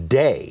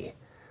today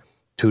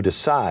to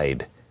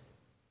decide,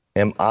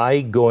 am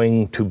I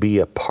going to be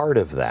a part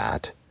of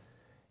that?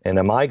 And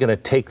am I going to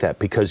take that?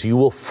 Because you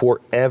will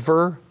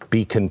forever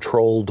be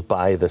controlled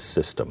by the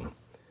system.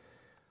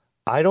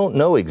 I don't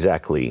know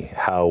exactly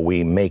how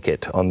we make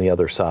it on the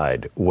other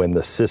side when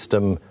the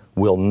system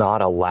will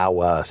not allow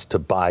us to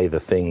buy the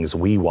things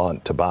we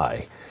want to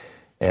buy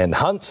and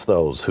hunts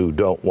those who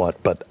don't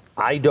want, but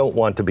I don't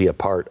want to be a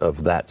part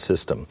of that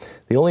system.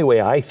 The only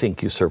way I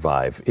think you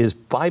survive is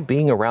by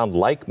being around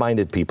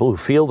like-minded people who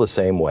feel the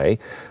same way,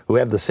 who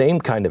have the same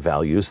kind of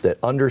values, that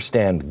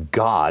understand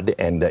God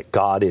and that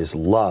God is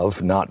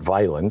love, not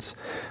violence,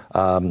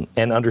 and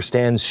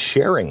understands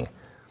sharing,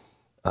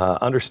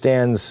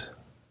 understands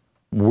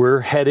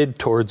we're headed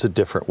towards a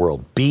different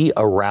world. Be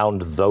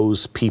around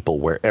those people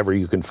wherever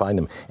you can find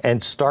them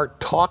and start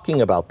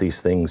talking about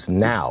these things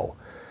now.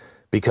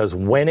 Because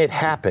when it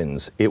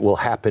happens, it will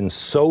happen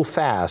so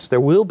fast, there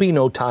will be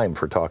no time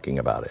for talking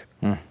about it.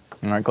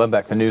 All right, Glenn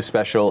Beck, the new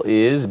special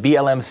is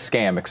BLM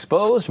Scam,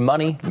 Exposed,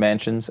 Money,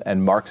 Mansions,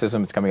 and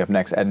Marxism. It's coming up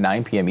next at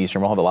 9 p.m.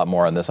 Eastern. We'll have a lot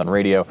more on this on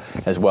radio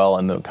as well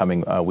in the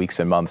coming weeks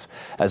and months.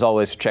 As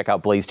always, check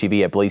out Blaze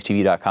TV at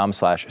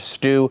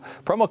blazetv.com/Stu.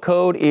 Promo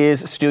code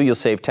is Stu. You'll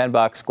save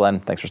 $10.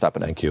 Glenn, thanks for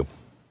stopping in. Thank you.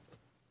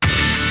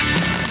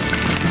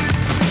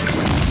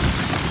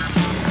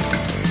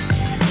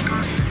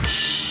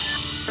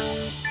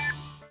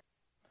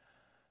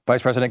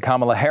 Vice President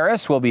Kamala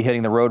Harris will be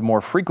hitting the road more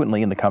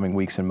frequently in the coming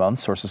weeks and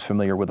months. Sources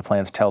familiar with the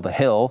plans tell The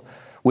Hill.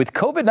 With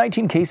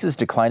COVID-19 cases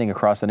declining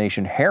across the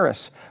nation,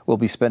 Harris will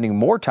be spending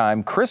more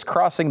time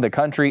crisscrossing the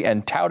country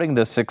and touting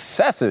the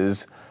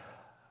successes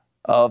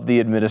of the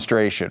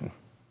administration.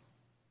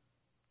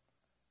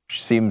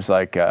 Seems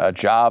like a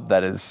job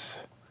that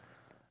is,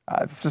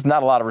 this is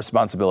not a lot of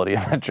responsibility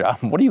in that job.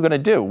 What are you going to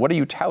do? What are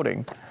you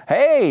touting?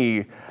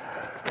 Hey,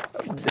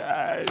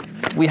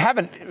 we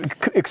haven't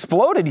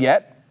exploded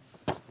yet.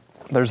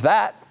 There's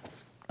that.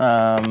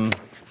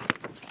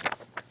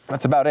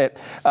 That's about it.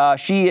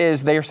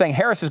 They are saying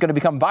Harris is going to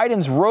become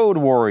Biden's road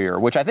warrior,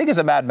 which I think is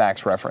a Mad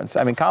Max reference.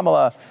 I mean,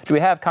 Kamala, do we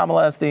have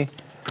Kamala as the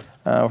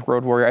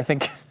road warrior? I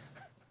think,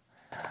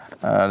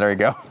 there you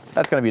go.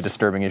 That's going to be a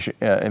disturbing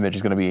image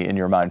is going to be in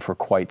your mind for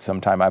quite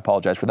some time. I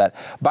apologize for that.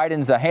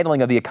 Biden's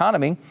handling of the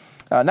economy,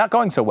 not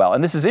going so well.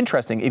 And this is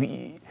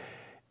interesting.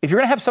 If you're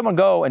going to have someone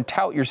go and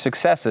tout your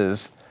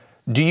successes,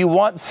 do you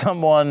want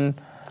someone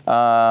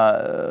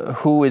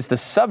who is the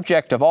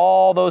subject of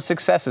all those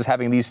successes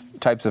having these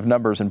types of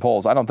numbers in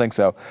polls? I don't think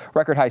so.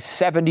 Record high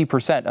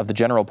 70% of the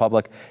general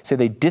public say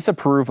they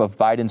disapprove of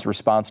Biden's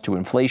response to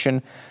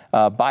inflation.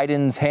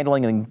 Biden's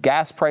handling in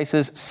gas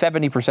prices,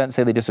 70%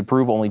 say they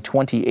disapprove. Only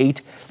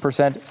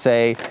 28%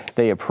 say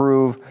they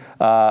approve.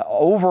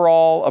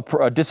 Overall,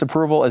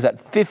 disapproval is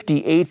at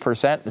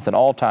 58%. It's an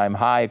all-time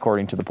high,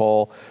 according to the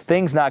poll.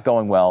 Things not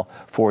going well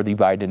for the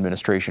Biden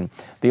administration.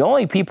 The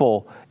only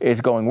people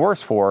it's going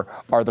worse for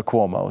are the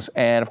Cuomos.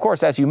 And, of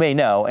course, as you may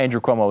know,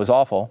 Andrew Cuomo is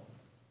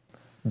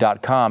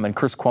awful.com and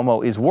Chris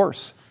Cuomo is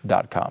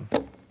worse.com.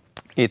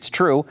 It's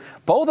true.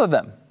 Both of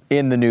them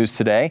in the news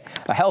today.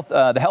 The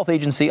health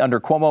agency under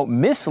Cuomo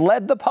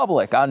misled the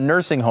public on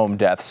nursing home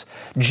deaths.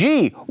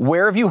 Gee,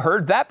 where have you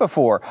heard that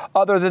before?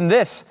 Other than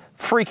this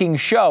freaking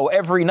show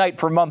every night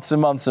for months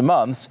and months and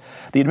months.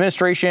 The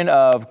administration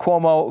of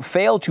Cuomo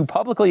failed to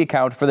publicly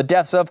account for the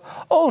deaths of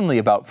only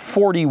about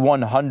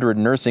 4,100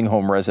 nursing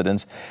home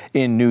residents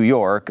in New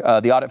York.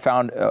 The audit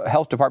found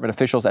health department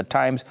officials at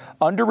times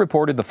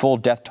underreported the full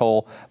death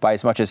toll by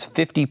as much as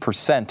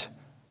 50%.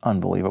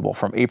 Unbelievable.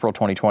 From April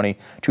 2020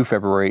 to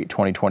February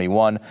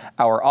 2021.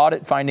 Our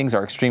audit findings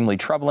are extremely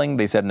troubling.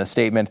 They said in a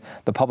statement,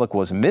 the public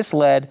was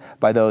misled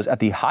by those at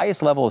the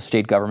highest level of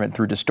state government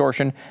through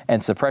distortion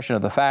and suppression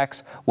of the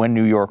facts when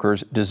New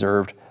Yorkers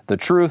deserved the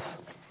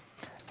truth.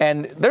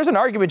 And there's an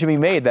argument to be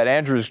made that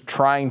Andrew's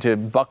trying to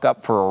buck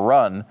up for a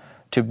run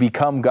to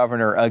become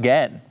governor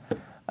again.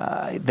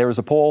 There was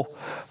a poll,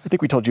 I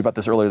think we told you about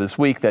this earlier this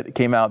week, that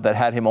came out that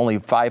had him only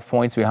 5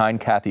 points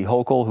behind Kathy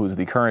Hochul, who's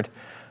the current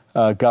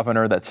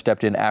governor that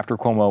stepped in after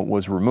Cuomo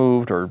was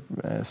removed or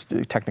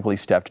technically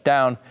stepped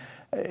down.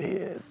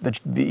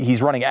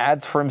 He's running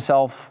ads for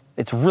himself.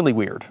 It's really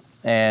weird.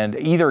 And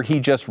either he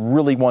just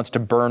really wants to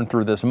burn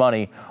through this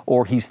money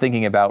or he's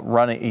thinking about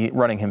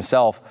running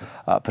himself,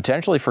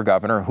 potentially for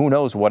governor. Who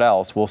knows what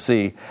else? We'll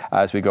see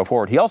as we go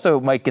forward. He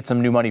also might get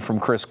some new money from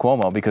Chris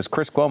Cuomo because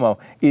Chris Cuomo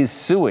is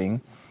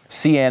suing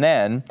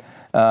CNN.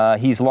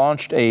 He's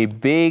launched a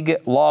big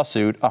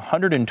lawsuit,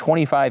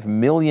 $125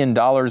 million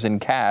in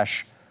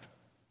cash.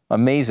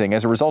 Amazing.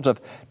 As a result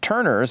of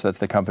Turner's, that's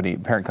the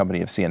parent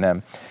company of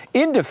CNN,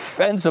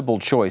 indefensible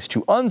choice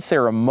to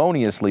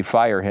unceremoniously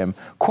fire him,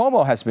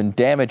 Cuomo has been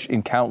damaged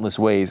in countless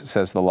ways,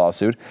 says the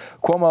lawsuit.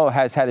 Cuomo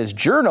has had his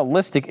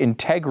journalistic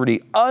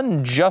integrity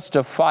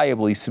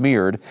unjustifiably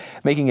smeared,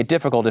 making it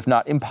difficult, if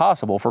not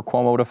impossible, for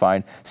Cuomo to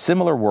find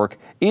similar work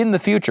in the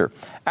future.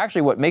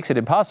 Actually, what makes it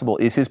impossible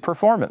is his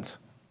performance.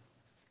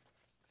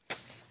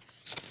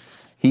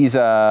 He's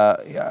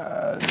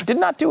did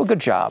not do a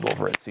good job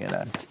over at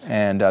CNN,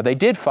 and they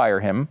did fire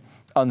him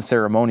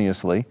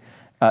unceremoniously.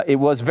 It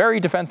was very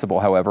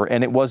defensible, however,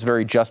 and it was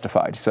very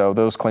justified. So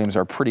those claims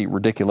are pretty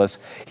ridiculous.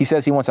 He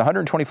says he wants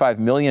 $125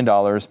 million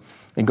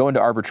and go into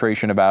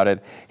arbitration about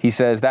it. He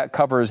says that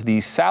covers the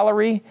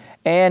salary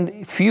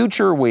and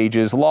future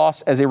wages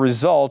lost as a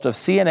result of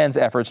CNN's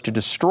efforts to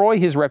destroy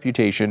his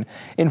reputation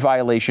in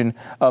violation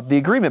of the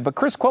agreement. But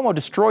Chris Cuomo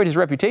destroyed his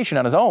reputation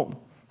on his own.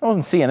 That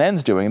wasn't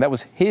CNN's doing. That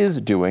was his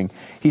doing.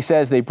 He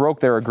says they broke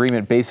their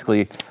agreement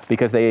basically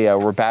because they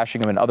were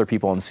bashing him and other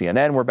people in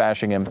CNN were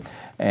bashing him,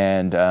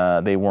 and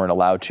they weren't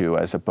allowed to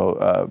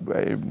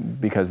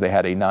because they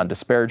had a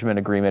non-disparagement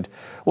agreement.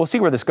 We'll see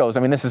where this goes.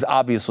 I mean, this is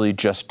obviously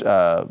just,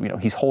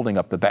 he's holding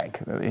up the bank.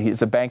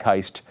 It's a bank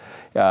heist,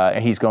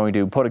 and he's going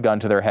to put a gun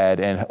to their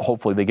head, and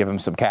hopefully they give him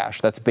some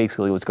cash. That's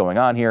basically what's going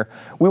on here.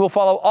 We will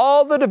follow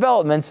all the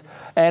developments,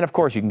 and of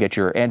course, you can get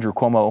your Andrew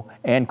Cuomo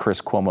and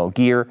Chris Cuomo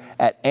gear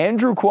at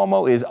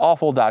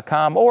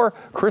AndrewCuomoIsAwful.com or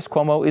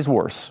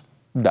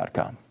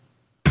ChrisCuomoIsWorse.com.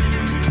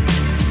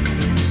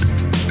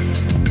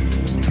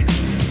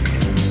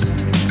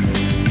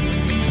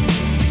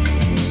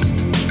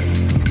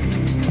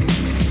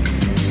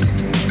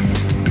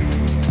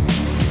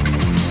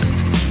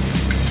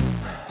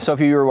 So if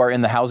you are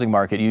in the housing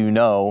market, you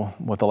know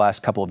what the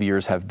last couple of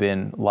years have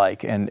been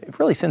like. And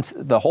really since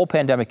the whole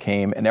pandemic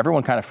came and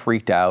everyone kind of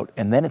freaked out,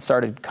 and then it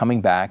started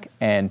coming back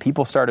and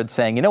people started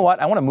saying, you know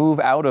what, I want to move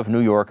out of New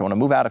York. I want to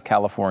move out of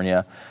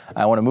California.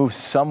 I want to move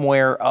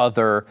somewhere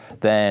other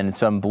than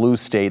some blue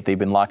state. They've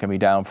been locking me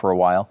down for a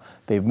while.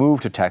 they've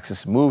moved to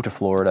Texas, moved to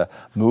Florida,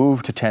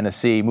 moved to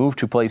Tennessee, moved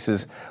to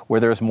places where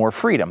there's more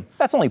freedom.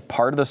 That's only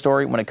part of the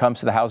story when it comes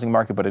to the housing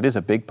market, but it is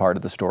a big part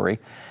of the story.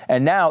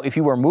 And now, if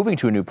you are moving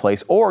to a new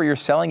place or you're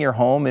selling your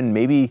home in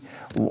maybe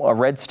a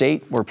red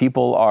state where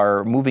people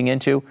are moving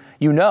into,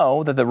 you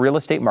know that the real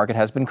estate market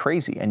has been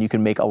crazy and you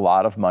can make a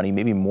lot of money,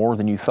 maybe more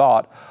than you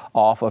thought,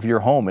 off of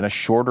your home in a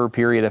shorter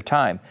period of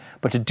time.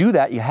 But to do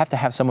that, you have to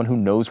have someone who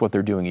knows what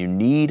they're doing. You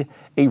need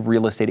a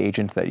real estate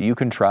agent that you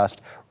can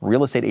trust.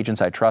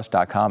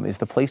 realestateagentsitrust.com is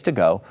the place to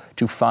go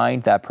to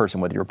find that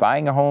person. Whether you're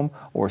buying a home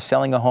or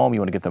selling a home, you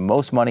want to get the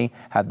most money,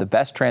 have the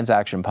best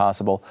transaction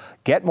possible.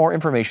 Get more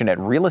information at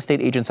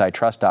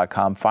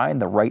realestateagentsitrust.com.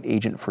 Find the right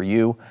agent for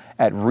you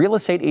at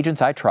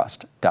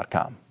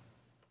realestateagentsitrust.com.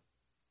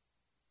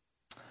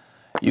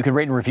 You can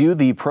rate and review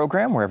the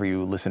program wherever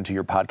you listen to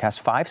your podcast.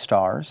 5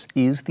 stars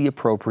is the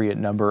appropriate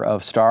number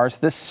of stars.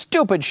 This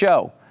stupid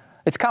show.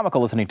 It's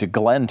comical listening to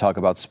Glenn talk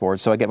about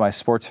sports, so I get my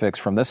sports fix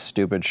from this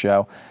stupid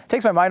show.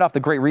 Takes my mind off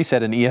the Great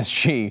Reset in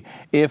ESG,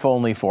 if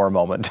only for a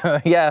moment.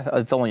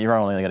 Yeah, you're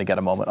only going to get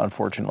a moment,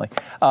 unfortunately.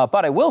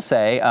 But I will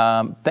say,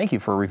 thank you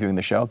for reviewing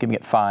the show, giving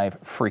it 5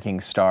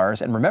 freaking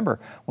stars. And remember,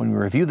 when we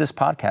review this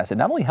podcast, it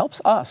not only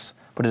helps us,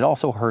 but it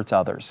also hurts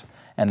others.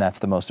 And that's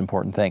the most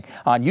important thing.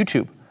 On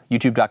YouTube,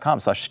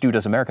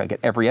 youtube.com/StuDoesAmerica. Get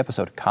every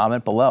episode.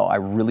 Comment below. I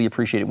really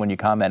appreciate it when you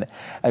comment.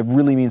 It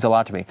really means a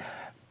lot to me.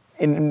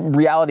 In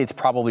reality, it's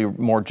probably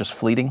more just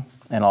fleeting,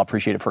 and I'll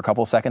appreciate it for a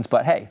couple of seconds.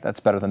 But hey,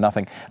 that's better than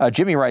nothing.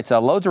 Jimmy writes,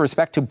 loads of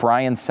respect to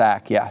Brian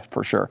Sack. Yeah,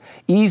 for sure.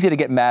 Easy to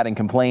get mad and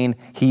complain.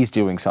 He's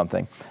doing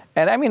something.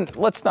 And I mean,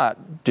 let's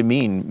not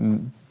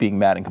demean being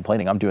mad and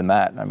complaining. I'm doing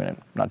that. I mean, I'm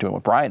not doing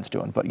what Brian's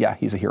doing, but yeah,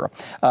 he's a hero.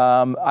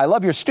 I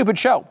love your stupid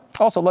show.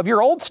 Also love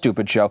your old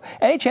stupid show.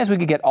 Any chance we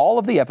could get all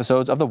of the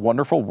episodes of The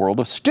Wonderful World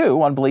of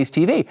Stu on Blaze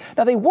TV?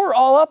 Now, they were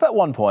all up at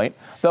one point,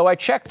 though I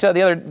checked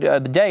the other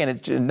day, and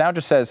it now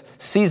just says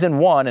season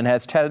 1 and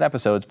has 10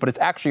 episodes, but it's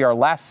actually our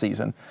last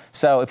season.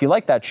 So if you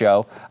like that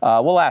show,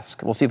 we'll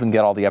ask. We'll see if we can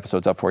get all the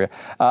episodes up for you.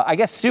 I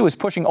guess Stu is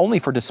pushing only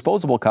for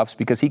disposable cups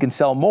because he can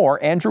sell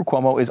more Andrew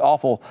Cuomo is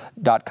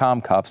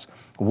awful.com cups.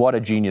 What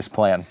a genius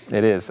plan.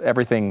 It is.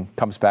 Everything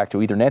comes back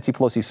to either Nancy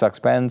Pelosi sucks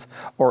pens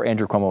or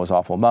Andrew Cuomo is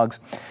awful mugs.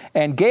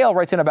 And Gail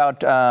writes in about,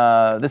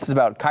 this is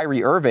about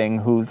Kyrie Irving,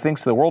 who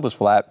thinks the world is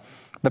flat.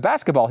 The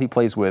basketball he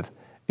plays with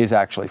is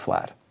actually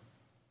flat.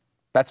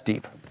 That's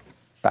deep.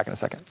 Back in a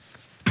second.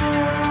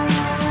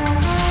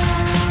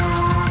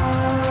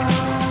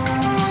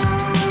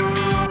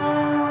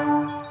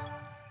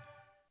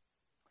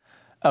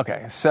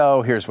 Okay,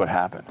 so here's what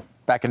happened.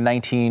 Back in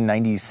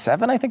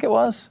 1997, I think it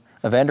was,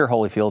 Evander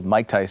Holyfield,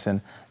 Mike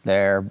Tyson,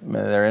 they're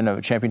in a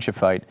championship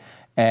fight.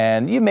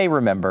 And you may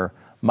remember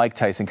Mike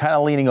Tyson kind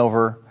of leaning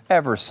over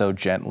ever so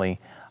gently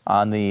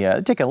on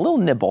the, taking a little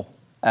nibble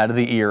out of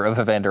the ear of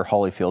Evander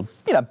Holyfield,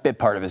 bit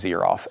part of his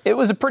ear off. It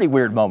was a pretty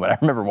weird moment. I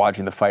remember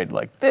watching the fight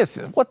like,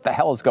 what the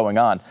hell is going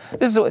on?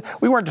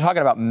 We weren't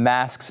talking about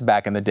masks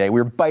back in the day. We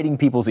were biting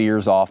people's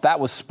ears off. That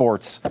was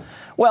sports.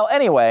 Well,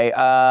 anyway,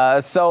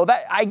 so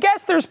that I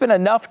guess there's been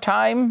enough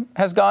time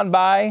has gone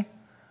by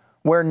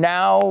where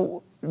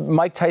now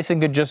Mike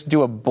Tyson could just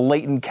do a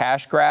blatant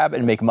cash grab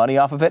and make money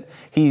off of it.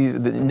 He's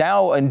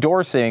now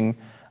endorsing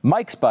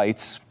Mike's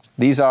Bites.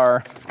 These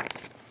are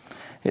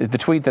the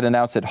tweet that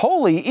announced it.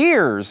 Holy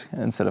ears,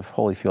 instead of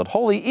Holyfield.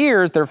 Holy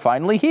ears, they're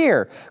finally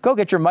here. Go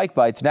get your Mike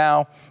Bites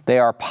now. They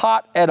are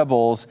pot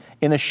edibles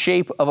in the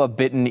shape of a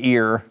bitten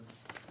ear,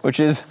 which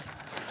is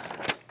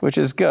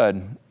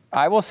good.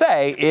 I will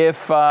say,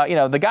 if,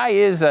 the guy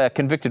is a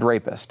convicted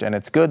rapist, and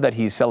it's good that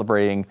he's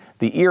celebrating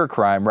the ear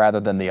crime rather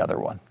than the other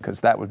one,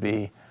 because that would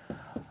be...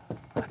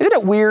 Isn't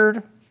it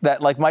weird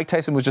that, like, Mike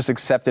Tyson was just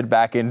accepted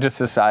back into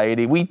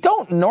society? We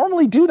don't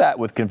normally do that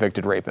with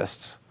convicted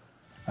rapists,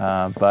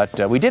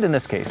 but we did in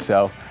this case,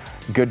 so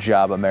good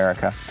job,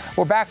 America.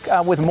 We're back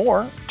with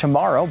more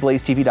tomorrow.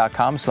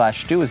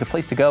 BlazeTV.com/Stu is the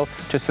place to go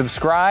to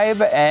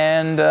subscribe,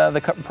 and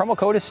the promo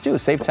code is Stu.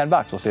 Save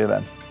 $10. We'll see you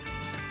then.